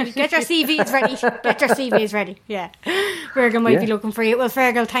 Yeah. Get your CVs ready. Yeah. Feargal might be looking for you. Well,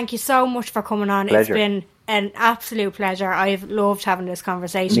 Feargal, thank you so much for coming on. Pleasure. It's been an absolute pleasure. I've loved having this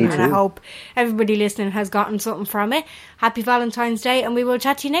conversation and I hope everybody listening has gotten something from it. Happy Valentine's Day and we will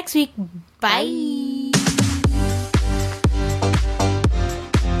chat to you next week. Bye.